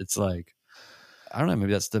question, it's like, I don't know,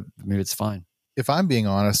 maybe it's fine. If I'm being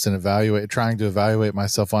honest and trying to evaluate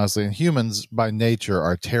myself honestly, and humans by nature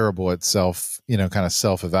are terrible at kind of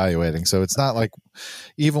self-evaluating. So it's not like,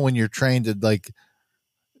 even when you're trained to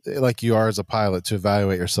like you are as a pilot to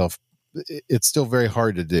evaluate yourself, it's still very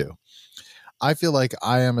hard to do. I feel like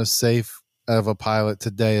I am as safe of a pilot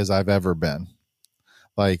today as I've ever been.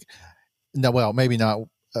 Like, no, well, maybe not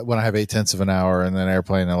when I have 0.8 of an hour in an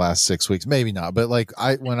airplane in the last 6 weeks, maybe not. But like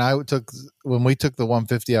when we took the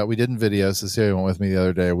 150 out, we didn't video. Cecilia went with me the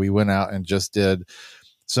other day. We went out and just did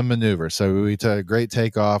some maneuvers. So we took a great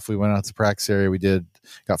takeoff. We went out to the practice area.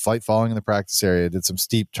 Got flight following in the practice area, did some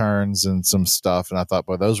steep turns and some stuff. And I thought,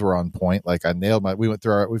 boy, those were on point. Like I nailed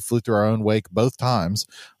we flew through our own wake both times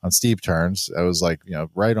on steep turns. I was like,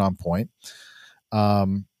 right on point.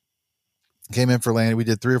 Came in for landing. We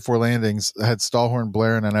did 3 or 4 landings. I had Stallhorn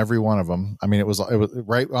blaring on every one of them. I mean, it was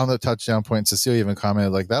right on the touchdown point. Cecilia even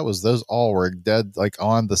commented like those all were dead, like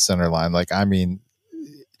on the center line. Like, I mean,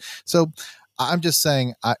 so I'm just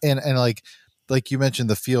saying, and like you mentioned,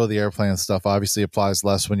 the feel of the airplane and stuff obviously applies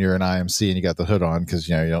less when you're in IMC and you got the hood on, because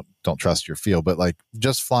you don't trust your feel. But like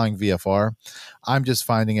just flying VFR, I'm just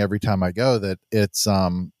finding every time I go that it's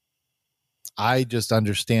I just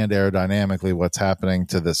understand aerodynamically what's happening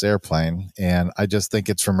to this airplane, and I just think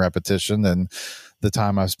it's from repetition and the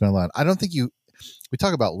time I've spent alone. I don't think we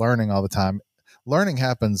talk about learning all the time. Learning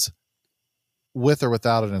happens with or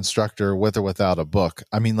without an instructor, with or without a book.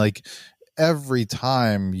 I mean, like every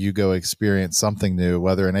time you go experience something new,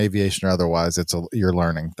 whether in aviation or otherwise, you're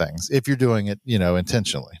learning things if you're doing it,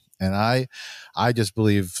 intentionally. And I just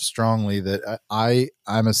believe strongly that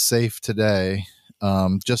I'm as safe today,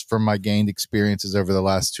 just from my gained experiences over the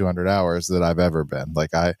last 200 hours that I've ever been.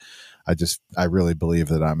 Like I really believe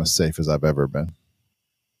that I'm as safe as I've ever been.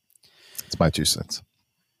 It's my 2 cents.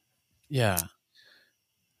 Yeah.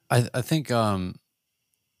 I think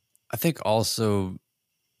also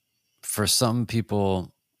for some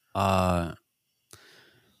people,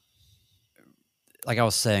 like I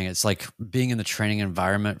was saying, it's like being in the training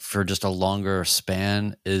environment for just a longer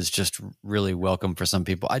span is just really welcome for some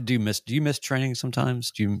people. Do you miss training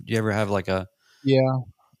sometimes? Do you ever have like a,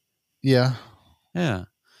 Yeah.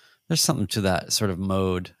 There's something to that sort of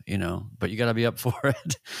mode, but you got to be up for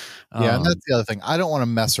it. Yeah. And that's the other thing. I don't want to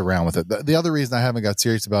mess around with it. The other reason I haven't got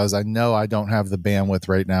serious about it is I know I don't have the bandwidth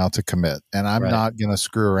right now to commit, and I'm not going to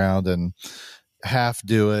screw around and half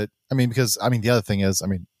do it. I mean, because the other thing is,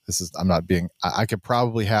 I'm not being, I could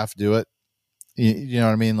probably half do it, You know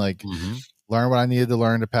what I mean? Like learn what I needed to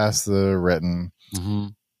learn to pass the written,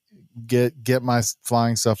 get my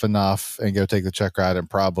flying stuff enough and go take the check ride and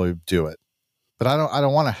probably do it. But I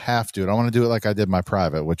don't want to have to. I want to do it like I did my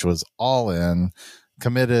private, which was all in,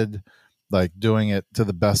 committed, like doing it to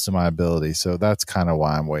the best of my ability. So that's kind of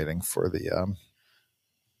why I'm waiting for the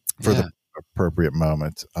appropriate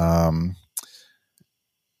moment. And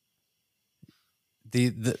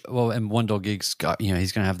Wendell Geek's got,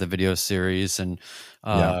 he's going to have the video series, and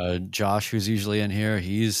Josh, who's usually in here,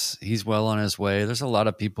 he's well on his way. There's a lot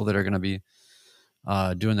of people that are going to be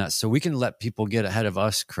doing that, so we can let people get ahead of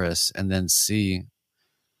us, Chris, and then see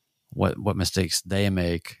what mistakes they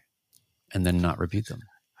make, and then not repeat them.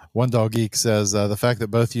 One Dog Geek says, the fact that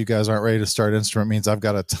both you guys aren't ready to start instrument means I've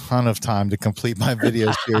got a ton of time to complete my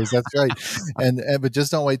video series. That's right. But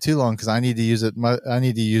just don't wait too long, because I need to use it. I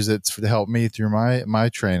need to use it to help me through my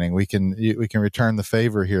training. We can return the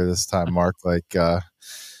favor here this time, Mark. Like,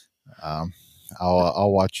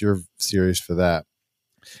 I'll watch your series for that.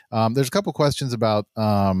 There's a couple questions about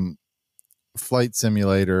flight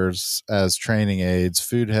simulators as training aids.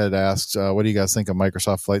 Foodhead asks, what do you guys think of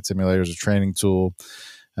Microsoft Flight Simulator as a training tool?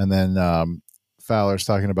 And then Fowler's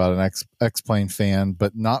talking about an X-plane fan,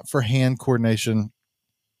 but not for hand coordination,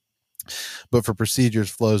 but for procedures,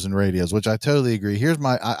 flows, and radios, which I totally agree. Here's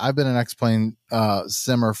I've been an X-plane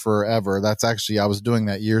simmer forever. That's actually, I was doing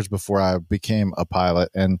that years before I became a pilot.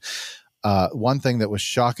 And one thing that was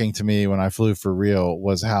shocking to me when I flew for real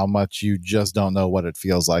was how much you just don't know what it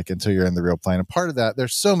feels like until you're in the real plane. And part of that,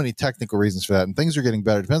 there's so many technical reasons for that, and things are getting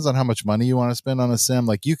better. It depends on how much money you want to spend on a sim.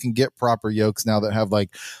 Like, you can get proper yokes now that have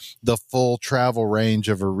like the full travel range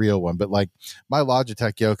of a real one. But like my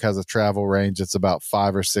Logitech yoke has a travel range that's about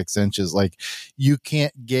 5 or 6 inches. Like, you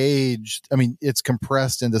can't gauge. I mean, it's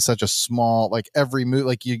compressed into such a small, like every move,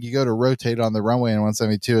 like you go to rotate on the runway in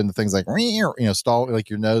 172 and the thing's like, stall, like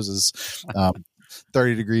your nose is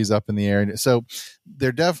 30 degrees up in the air. So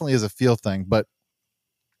there definitely is a feel thing. But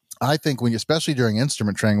I think especially during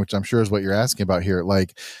instrument training, which I'm sure is what you're asking about here,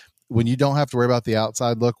 like when you don't have to worry about the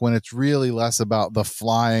outside look, when it's really less about the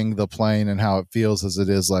flying the plane and how it feels as it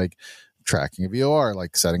is like tracking a VOR,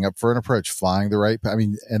 like setting up for an approach, flying the right,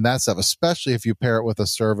 and that stuff, especially if you pair it with a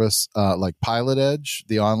service like Pilot Edge,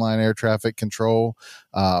 the online air traffic control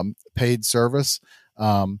paid service,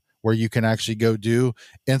 where you can actually go do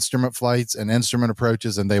instrument flights and instrument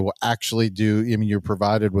approaches, and they will actually do, you're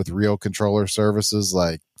provided with real controller services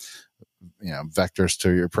like, vectors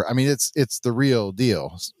to your, it's the real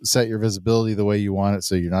deal. Set your visibility the way you want it,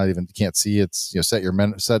 so you're not even, can't see it. Set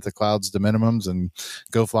the clouds to minimums and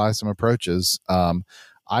go fly some approaches.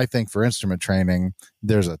 I think for instrument training,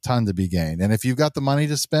 there's a ton to be gained. And if you've got the money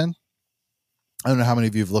to spend, I don't know how many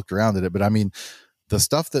of you have looked around at it, but the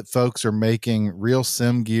stuff that folks are making, Real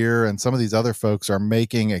Sim Gear and some of these other folks are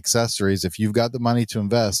making accessories. If you've got the money to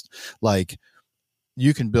invest, like,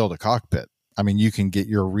 you can build a cockpit. You can get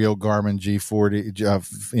your real Garmin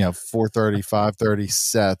G40, 430, 530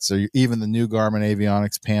 sets, or even the new Garmin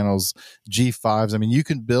avionics panels, G5s. You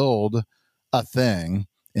can build a thing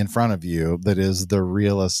in front of you that is the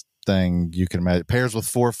realest thing you can imagine. It pairs with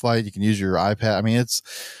ForeFlight. You can use your iPad.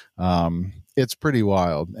 It's pretty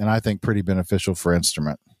wild, and I think pretty beneficial for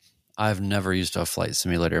instrument. I've never used a flight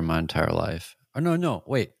simulator in my entire life. Oh, no,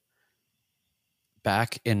 wait.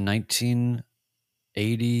 Back in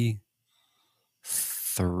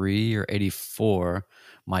 1983 or 84,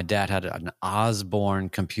 my dad had an Osborne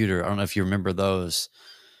computer. I don't know if you remember those.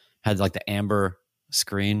 Had like the amber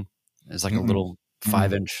screen. It's like a little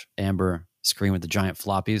 5-inch amber screen with the giant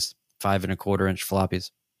floppies, 5.25-inch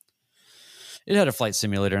floppies. It had a flight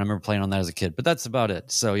simulator, and I remember playing on that as a kid, but that's about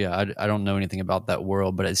it. So yeah, I don't know anything about that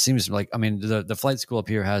world, but it seems like, the flight school up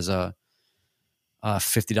here has a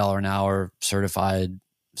 $50 an hour certified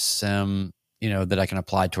sim, that I can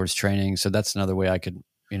apply towards training. So that's another way I could,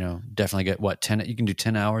 definitely get 10, you can do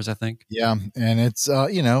 10 hours, I think. Yeah. And it's,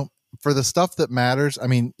 for the stuff that matters,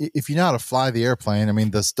 if you know how to fly the airplane,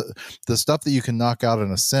 the stuff that you can knock out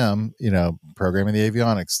in a sim, programming the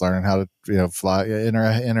avionics, learning how to, fly,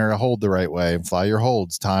 enter a hold the right way and fly your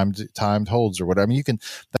holds, timed holds or whatever.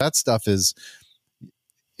 That stuff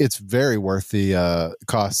it's very worth the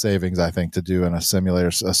cost savings, I think, to do in a simulator,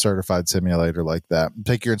 a certified simulator like that.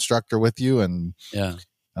 Take your instructor with you, and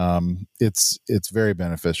it's very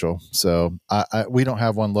beneficial. So we don't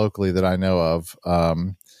have one locally that I know of.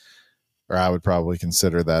 Or I would probably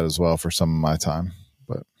consider that as well for some of my time.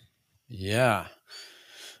 But yeah.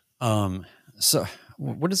 So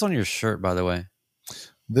what is on your shirt, by the way?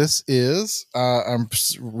 This is I'm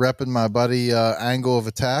repping my buddy Angle of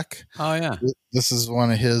Attack. Oh yeah. This is one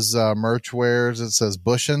of his merch wears. It says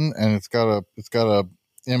Bushin', and it's got a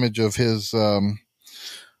image of his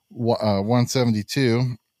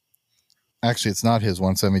 172. Actually, it's not his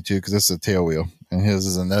 172 because this is a tail wheel, and his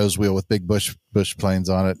is a nose wheel with big bush planes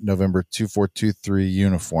on it. November 2423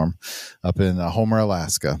 uniform up in Homer,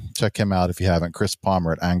 Alaska. Check him out if you haven't. Chris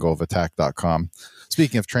Palmer at angleofattack.com.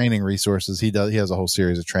 Speaking of training resources, he has a whole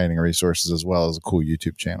series of training resources as well as a cool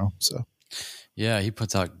YouTube channel. So yeah, he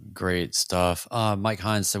puts out great stuff. Mike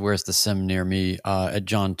Hines said, "Where's the sim near me?" At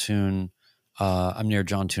John Toon. I'm near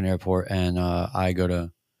John Toon Airport, and I go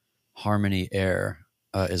to Harmony Air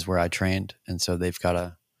is where I trained, and so they've got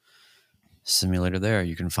a simulator there.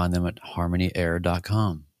 You can find them at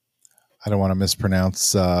harmonyair.com. I don't want to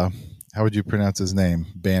mispronounce. How would you pronounce his name?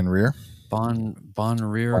 Banrier?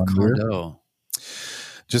 Bonrier Cardo.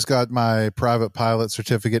 Just got my private pilot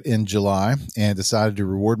certificate in July and decided to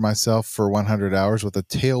reward myself for 100 hours with a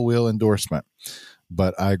tail wheel endorsement.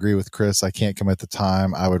 But I agree with Chris. I can't commit the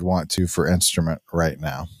time I would want to for instrument right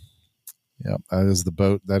now. Yep, that is the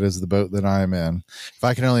boat that I am in. If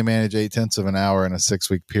I can only manage 0.8 of an hour in a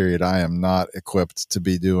 6-week period, I am not equipped to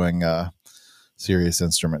be doing serious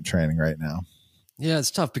instrument training right now. Yeah,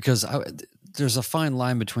 it's tough because there's a fine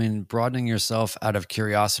line between broadening yourself out of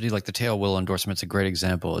curiosity. Like the tail wheel endorsement's a great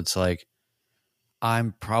example. It's like,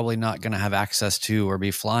 I'm probably not going to have access to or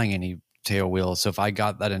be flying any tail wheel. So if I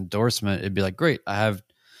got that endorsement, it'd be like, great, I have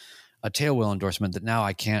a tail wheel endorsement that now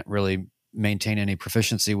I can't really maintain any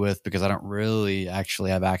proficiency with because I don't really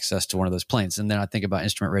actually have access to one of those planes. And then I think about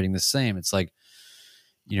instrument rating the same. It's like,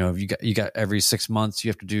 if you got every 6 months, you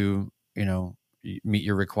have to do, meet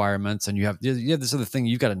your requirements, and you have this other thing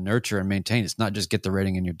you've got to nurture and maintain. It's not just get the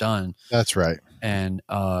rating and you're done. That's right. And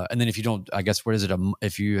then if you don't, I guess, what is it?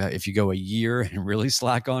 If you go a year and really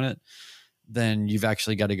slack on it, then you've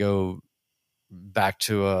actually got to go back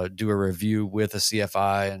to do a review with a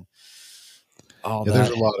CFI and all that.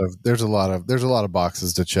 There's a lot of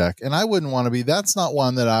boxes to check, and I wouldn't want to be. That's not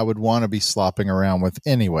one that I would want to be slopping around with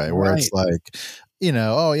anyway. Where It's like,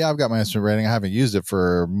 oh yeah, I've got my instrument rating. I haven't used it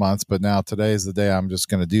for months, but now today is the day I'm just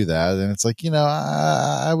going to do that. And it's like,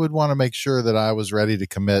 I would want to make sure that I was ready to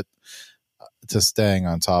commit to staying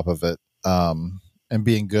on top of it, and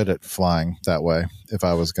being good at flying that way if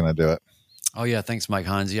I was going to do it. Oh yeah, thanks, Mike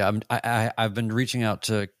Hines. Yeah, I've been reaching out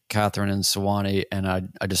to Catherine and Sewanee, and I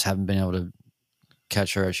just haven't been able to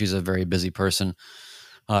catch her. She's a very busy person.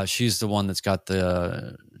 She's the one that's got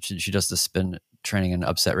she does the spin training and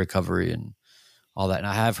upset recovery and all that. And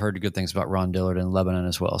I have heard good things about Ron Dillard in Lebanon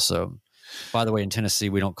as well. So, by the way, in Tennessee,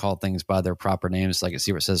 we don't call things by their proper names. Like, I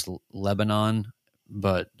see where it says Lebanon,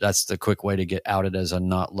 but that's the quick way to get outed as a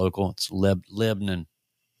not local. It's Lebanon.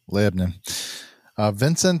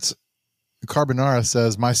 Vincent Carbonara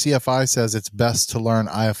says, my CFI says it's best to learn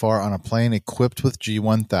IFR on a plane equipped with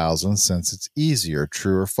G1000 since it's easier.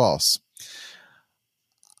 True or false?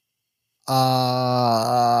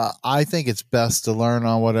 I think it's best to learn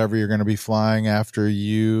on whatever you're going to be flying after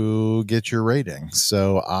you get your rating.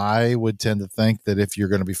 So I would tend to think that if you're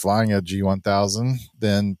going to be flying a G1000,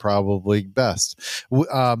 then probably best.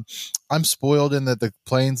 I'm spoiled in that the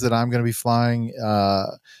planes that I'm going to be flying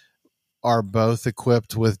are both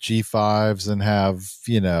equipped with G5s and have,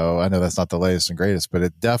 I know that's not the latest and greatest, but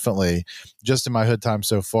it definitely, just in my hood time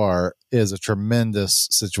so far, is a tremendous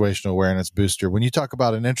situational awareness booster. When you talk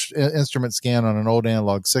about an instrument scan on an old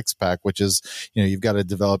analog 6-pack, which is, you've got to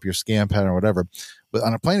develop your scan pattern or whatever. But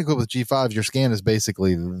on a plane equipped with G5s, your scan is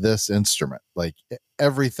basically this instrument. Like,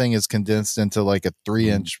 everything is condensed into like a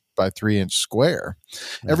 3-inch by 3-inch square.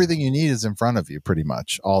 Yeah. Everything you need is in front of you pretty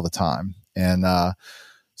much all the time. And,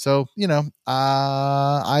 so,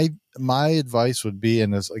 my advice would be,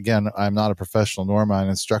 and this, again, I'm not a professional nor am I an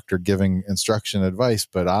instructor giving instruction advice,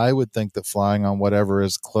 but I would think that flying on whatever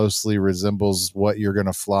as closely resembles what you're going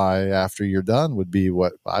to fly after you're done would be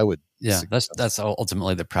what I would. Yeah, that's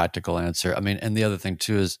ultimately the practical answer. I mean, and the other thing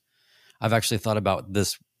too is I've actually thought about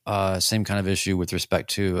this same kind of issue with respect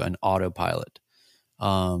to an autopilot.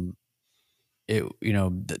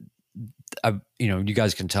 You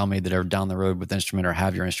guys can tell me that are down the road with instrument or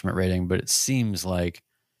have your instrument rating, but it seems like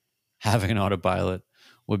having an autopilot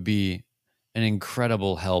would be an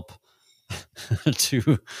incredible help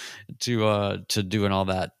to doing all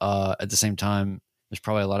that. At the same time, there's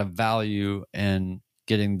probably a lot of value in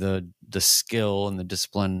getting the skill and the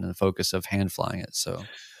discipline and the focus of hand flying it. So.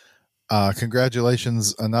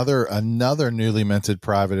 Congratulations. Another newly minted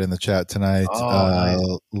private in the chat tonight. Nice.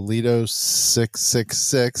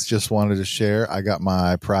 Lido666 just wanted to share. I got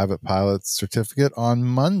my private pilot certificate on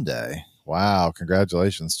Monday. Wow.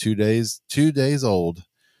 Congratulations. 2 days old.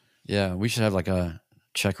 Yeah. We should have like a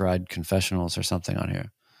check ride confessionals or something on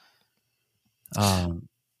here.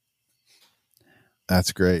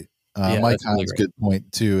 That's great. Yeah, Mike that's really Hines' great. good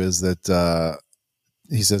point too is that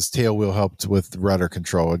he says tail wheel helped with rudder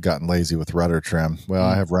control. Had gotten lazy with rudder trim. Well,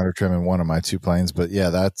 I have rudder trim in one of my two planes, but yeah,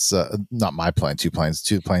 that's not my plane. Two planes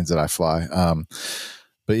that I fly.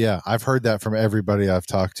 But yeah, I've heard that from everybody I've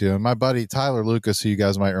talked to. And my buddy Tyler Lucas, who you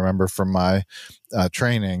guys might remember from my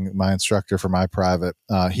training, my instructor for my private,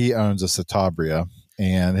 he owns a Citabria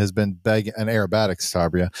and has been begging an aerobatic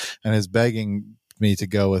Citabria and is begging me to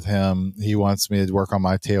go with him. He wants me to work on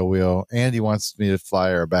my tail wheel and he wants me to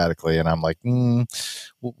fly aerobatically. And I'm like,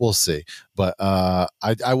 we'll see. But I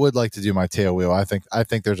would like to do my tail wheel. I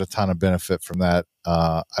think there's a ton of benefit from that.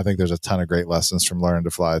 I think there's a ton of great lessons from learning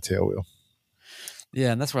to fly a tail wheel.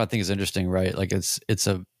 Yeah, and that's what I think is interesting, right? Like there's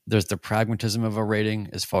the pragmatism of a rating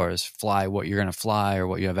as far as fly what you're going to fly or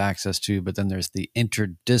what you have access to, but then there's the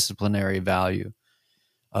interdisciplinary value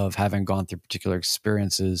of having gone through particular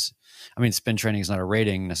experiences. I mean, spin training is not a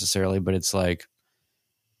rating necessarily, but it's like,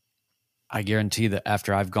 I guarantee that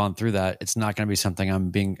after I've gone through that, it's not going to be something I'm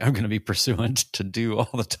going to be pursuant to do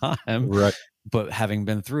all the time. Right. But having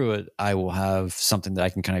been through it, I will have something that I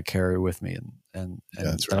can kind of carry with me and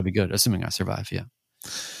that'll be good, assuming I survive. Yeah.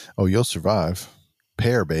 Oh, you'll survive.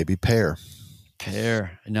 Pair, baby, pair.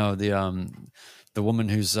 No, the woman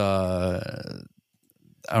who's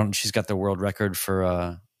she's got the world record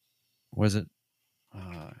for what is it?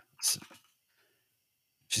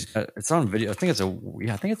 She's got, it's on video. I think it's a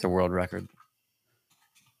world record.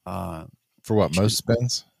 For what, most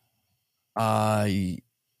spins? Yeah,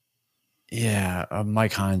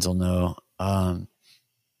 Mike Hines will know.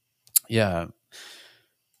 Yeah,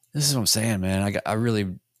 this is what I'm saying, man. I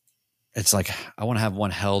really, it's like I want to have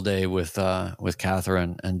one hell day with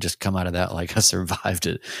Catherine and just come out of that like I survived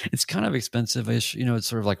it. It's kind of expensive-ish, it's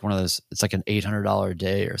sort of like one of those. It's like an $800 a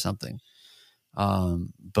day or something.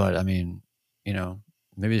 But I mean,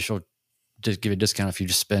 maybe she'll just give you a discount if you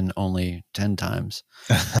just spend only 10 times,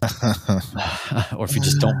 or if you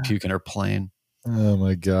just don't puke in her plane. Oh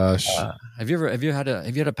my gosh! Have you had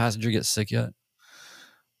a passenger get sick yet?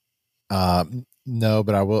 No,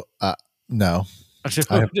 but I will. No.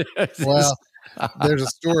 Well, there's a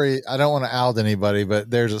story. I don't want to out anybody,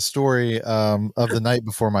 but there's a story of the night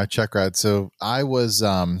before my check ride. So I was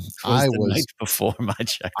night before my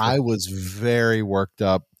check ride. I was very worked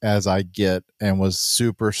up as I get and was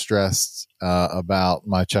super stressed about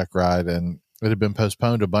my check ride, and it had been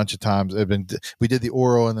postponed a bunch of times. We did the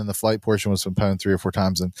oral, and then the flight portion was postponed 3 or 4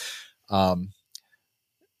 times, and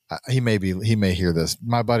he may hear this.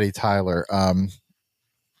 My buddy Tyler,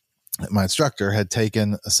 my instructor, had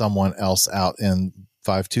taken someone else out in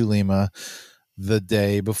 52 Lima the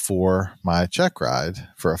day before my check ride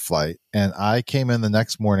for a flight. And I came in the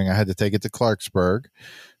next morning. I had to take it to Clarksburg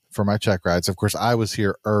for my check rides. Of course, I was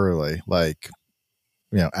here early, like,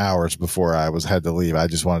 hours before I had to leave. I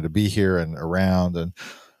just wanted to be here and around. And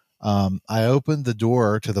I opened the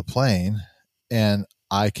door to the plane and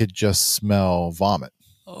I could just smell vomit.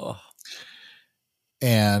 Oh.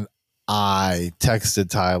 And I texted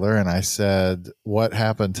Tyler and I said, what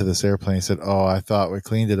happened to this airplane? He said, oh, I thought we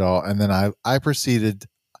cleaned it all. And then I proceeded,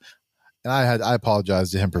 and I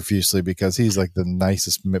apologized to him profusely because he's like the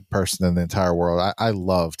nicest person in the entire world. I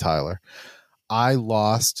love Tyler. I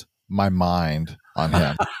lost my mind on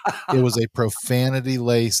him. It was a profanity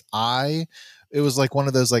lace. It was like one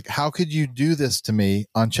of those, like, how could you do this to me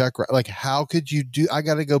on check ride? Like, how could you I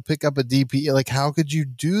got to go pick up a DP. Like, how could you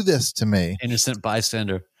do this to me? Innocent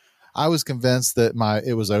bystander. I was convinced that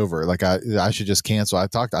it was over. Like I should just cancel. I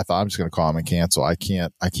thought I'm just going to call him and cancel. I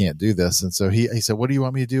can't do this. And so he said, what do you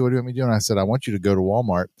want me to do? What do you want me to do? And I said, I want you to go to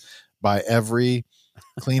Walmart, buy every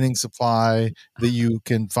cleaning supply that you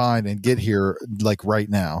can find and get here like right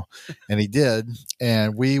now. And he did.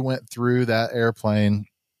 And we went through that airplane,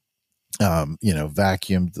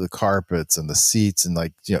 vacuumed the carpets and the seats and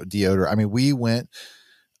deodorant. I mean, we went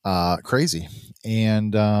crazy,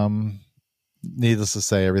 and needless to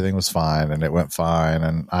say, everything was fine and it went fine.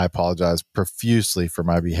 And I apologize profusely for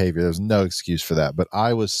my behavior. There's no excuse for that, but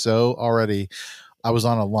I was I was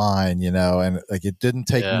on a line, and like, it didn't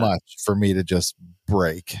take much for me to just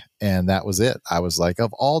break. And that was it. I was like,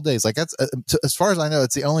 of all days, like that's, as far as I know,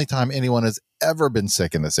 it's the only time anyone has ever been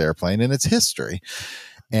sick in this airplane in its history.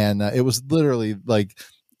 And it was literally like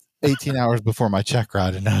 18 hours before my check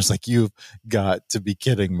ride. And I was like, you've got to be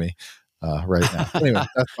kidding me. Right now. Anyway,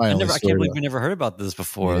 that's my only story. I can't believe we never heard about this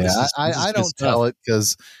before. Yeah, I don't tell it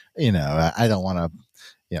because, I don't want to,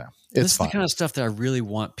 it's this is fine. the kind of stuff that I really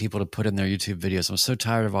want people to put in their YouTube videos. I'm so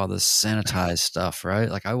tired of all this sanitized stuff, right?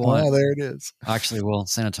 Like I want, there it is. actually, well,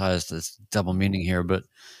 sanitized is double meaning here, but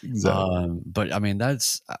Exactly. but I mean,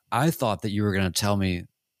 I thought that you were going to tell me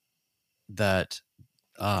that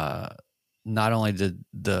not only did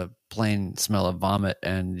the plane smell of vomit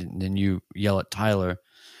and then you yell at Tyler,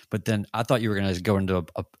 but then I thought you were going to go into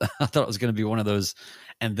I thought it was going to be one of those.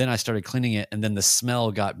 And then I started cleaning it, and then the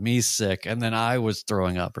smell got me sick, and then I was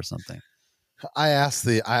throwing up or something. I asked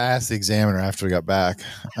the examiner after we got back,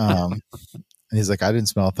 and he's like, "I didn't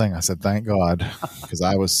smell a thing." I said, "Thank God," because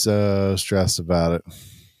I was so stressed about it.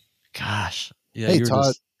 Gosh, yeah. Hey,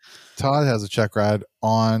 Todd has a check ride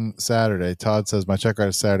on Saturday. Todd says, "My check ride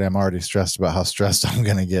is Saturday. I'm already stressed about how stressed I'm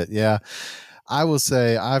going to get." Yeah. I will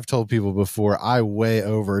say, I've told people before, I way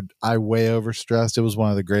over stressed. It was one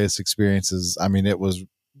of the greatest experiences. I mean, it was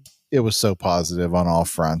so positive on all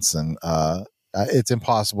fronts, and it's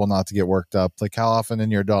impossible not to get worked up. Like, how often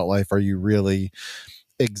in your adult life are you really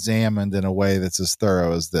examined in a way that's as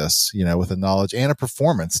thorough as this, with a knowledge and a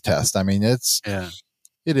performance test? I mean, it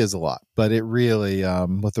is a lot, but it really,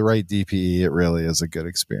 with the right DPE, it really is a good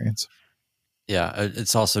experience. Yeah.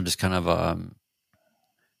 It's also just kind of,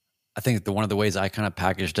 I think one of the ways I kind of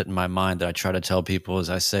packaged it in my mind that I try to tell people is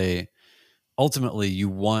I say, ultimately, you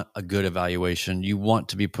want a good evaluation. You want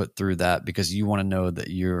to be put through that because you want to know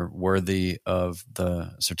that you're worthy of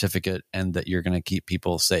the certificate and that you're going to keep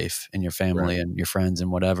people safe in your family and your friends and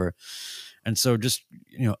whatever. And so just,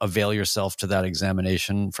 avail yourself to that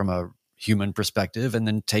examination from a human perspective and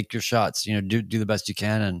then take your shots, do the best you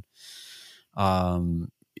can. And,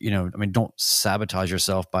 don't sabotage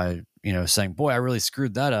yourself by, saying, boy, I really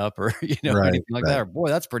screwed that up or, anything like that. Or, boy,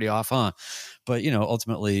 that's pretty off, huh? But,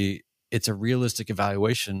 ultimately, it's a realistic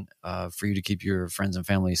evaluation for you to keep your friends and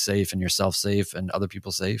family safe and yourself safe and other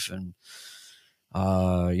people safe. And,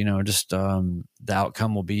 the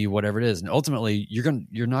outcome will be whatever it is. And ultimately,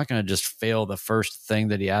 you're not going to just fail the first thing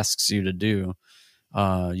that he asks you to do.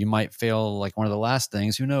 You might fail like one of the last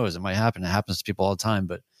things. Who knows? It might happen. It happens to people all the time.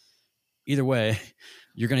 But either way,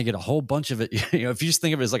 you're going to get a whole bunch of it. If you just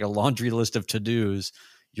think of it as like a laundry list of to-dos,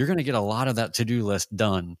 you're going to get a lot of that to-do list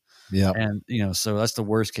done. Yeah. And, so that's the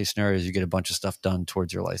worst case scenario is you get a bunch of stuff done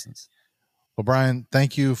towards your license. Well, Brian,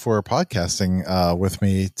 thank you for podcasting with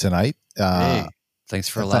me tonight. Hey, thanks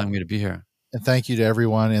for allowing me to be here. And thank you to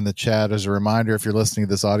everyone in the chat. As a reminder, if you're listening to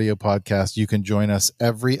this audio podcast, you can join us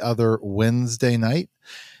every other Wednesday night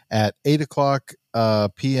at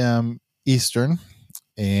 8:00 p.m. Eastern.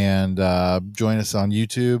 And join us on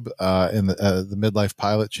YouTube in the Midlife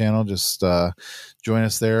Pilot channel. Just join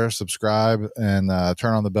us there, subscribe, and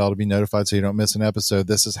turn on the bell to be notified so you don't miss an episode.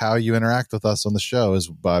 This is how you interact with us on the show, is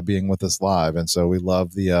by being with us live, and so we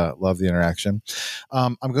love the interaction.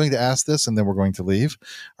 I'm going to ask this, and then we're going to leave.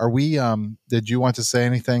 Are we? Did you want to say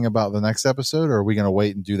anything about the next episode, or are we going to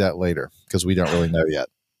wait and do that later because we don't really know yet?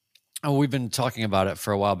 Oh, we've been talking about it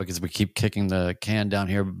for a while because we keep kicking the can down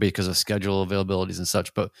here because of schedule availabilities and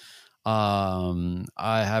such. But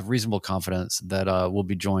I have reasonable confidence that we'll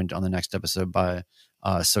be joined on the next episode by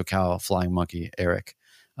SoCal Flying Monkey, Eric.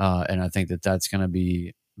 And I think that that's going to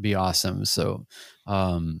be awesome. So,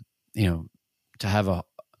 to have a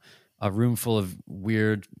room full of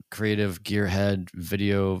weird, creative gearhead,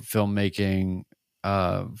 video, filmmaking,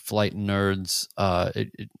 flight nerds,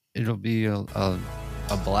 it'll be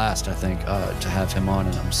a blast, I think, to have him on,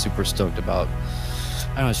 and I'm super stoked about.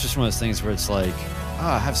 I don't know, it's just one of those things where it's like,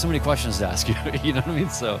 I have so many questions to ask you. You know what I mean?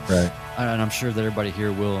 So, right. And I'm sure that everybody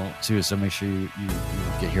here will too. So make sure you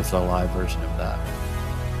get here for the live version of that.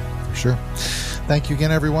 For sure. Thank you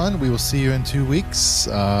again, everyone. We will see you in 2 weeks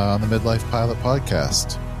on the Midlife Pilot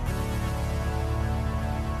Podcast.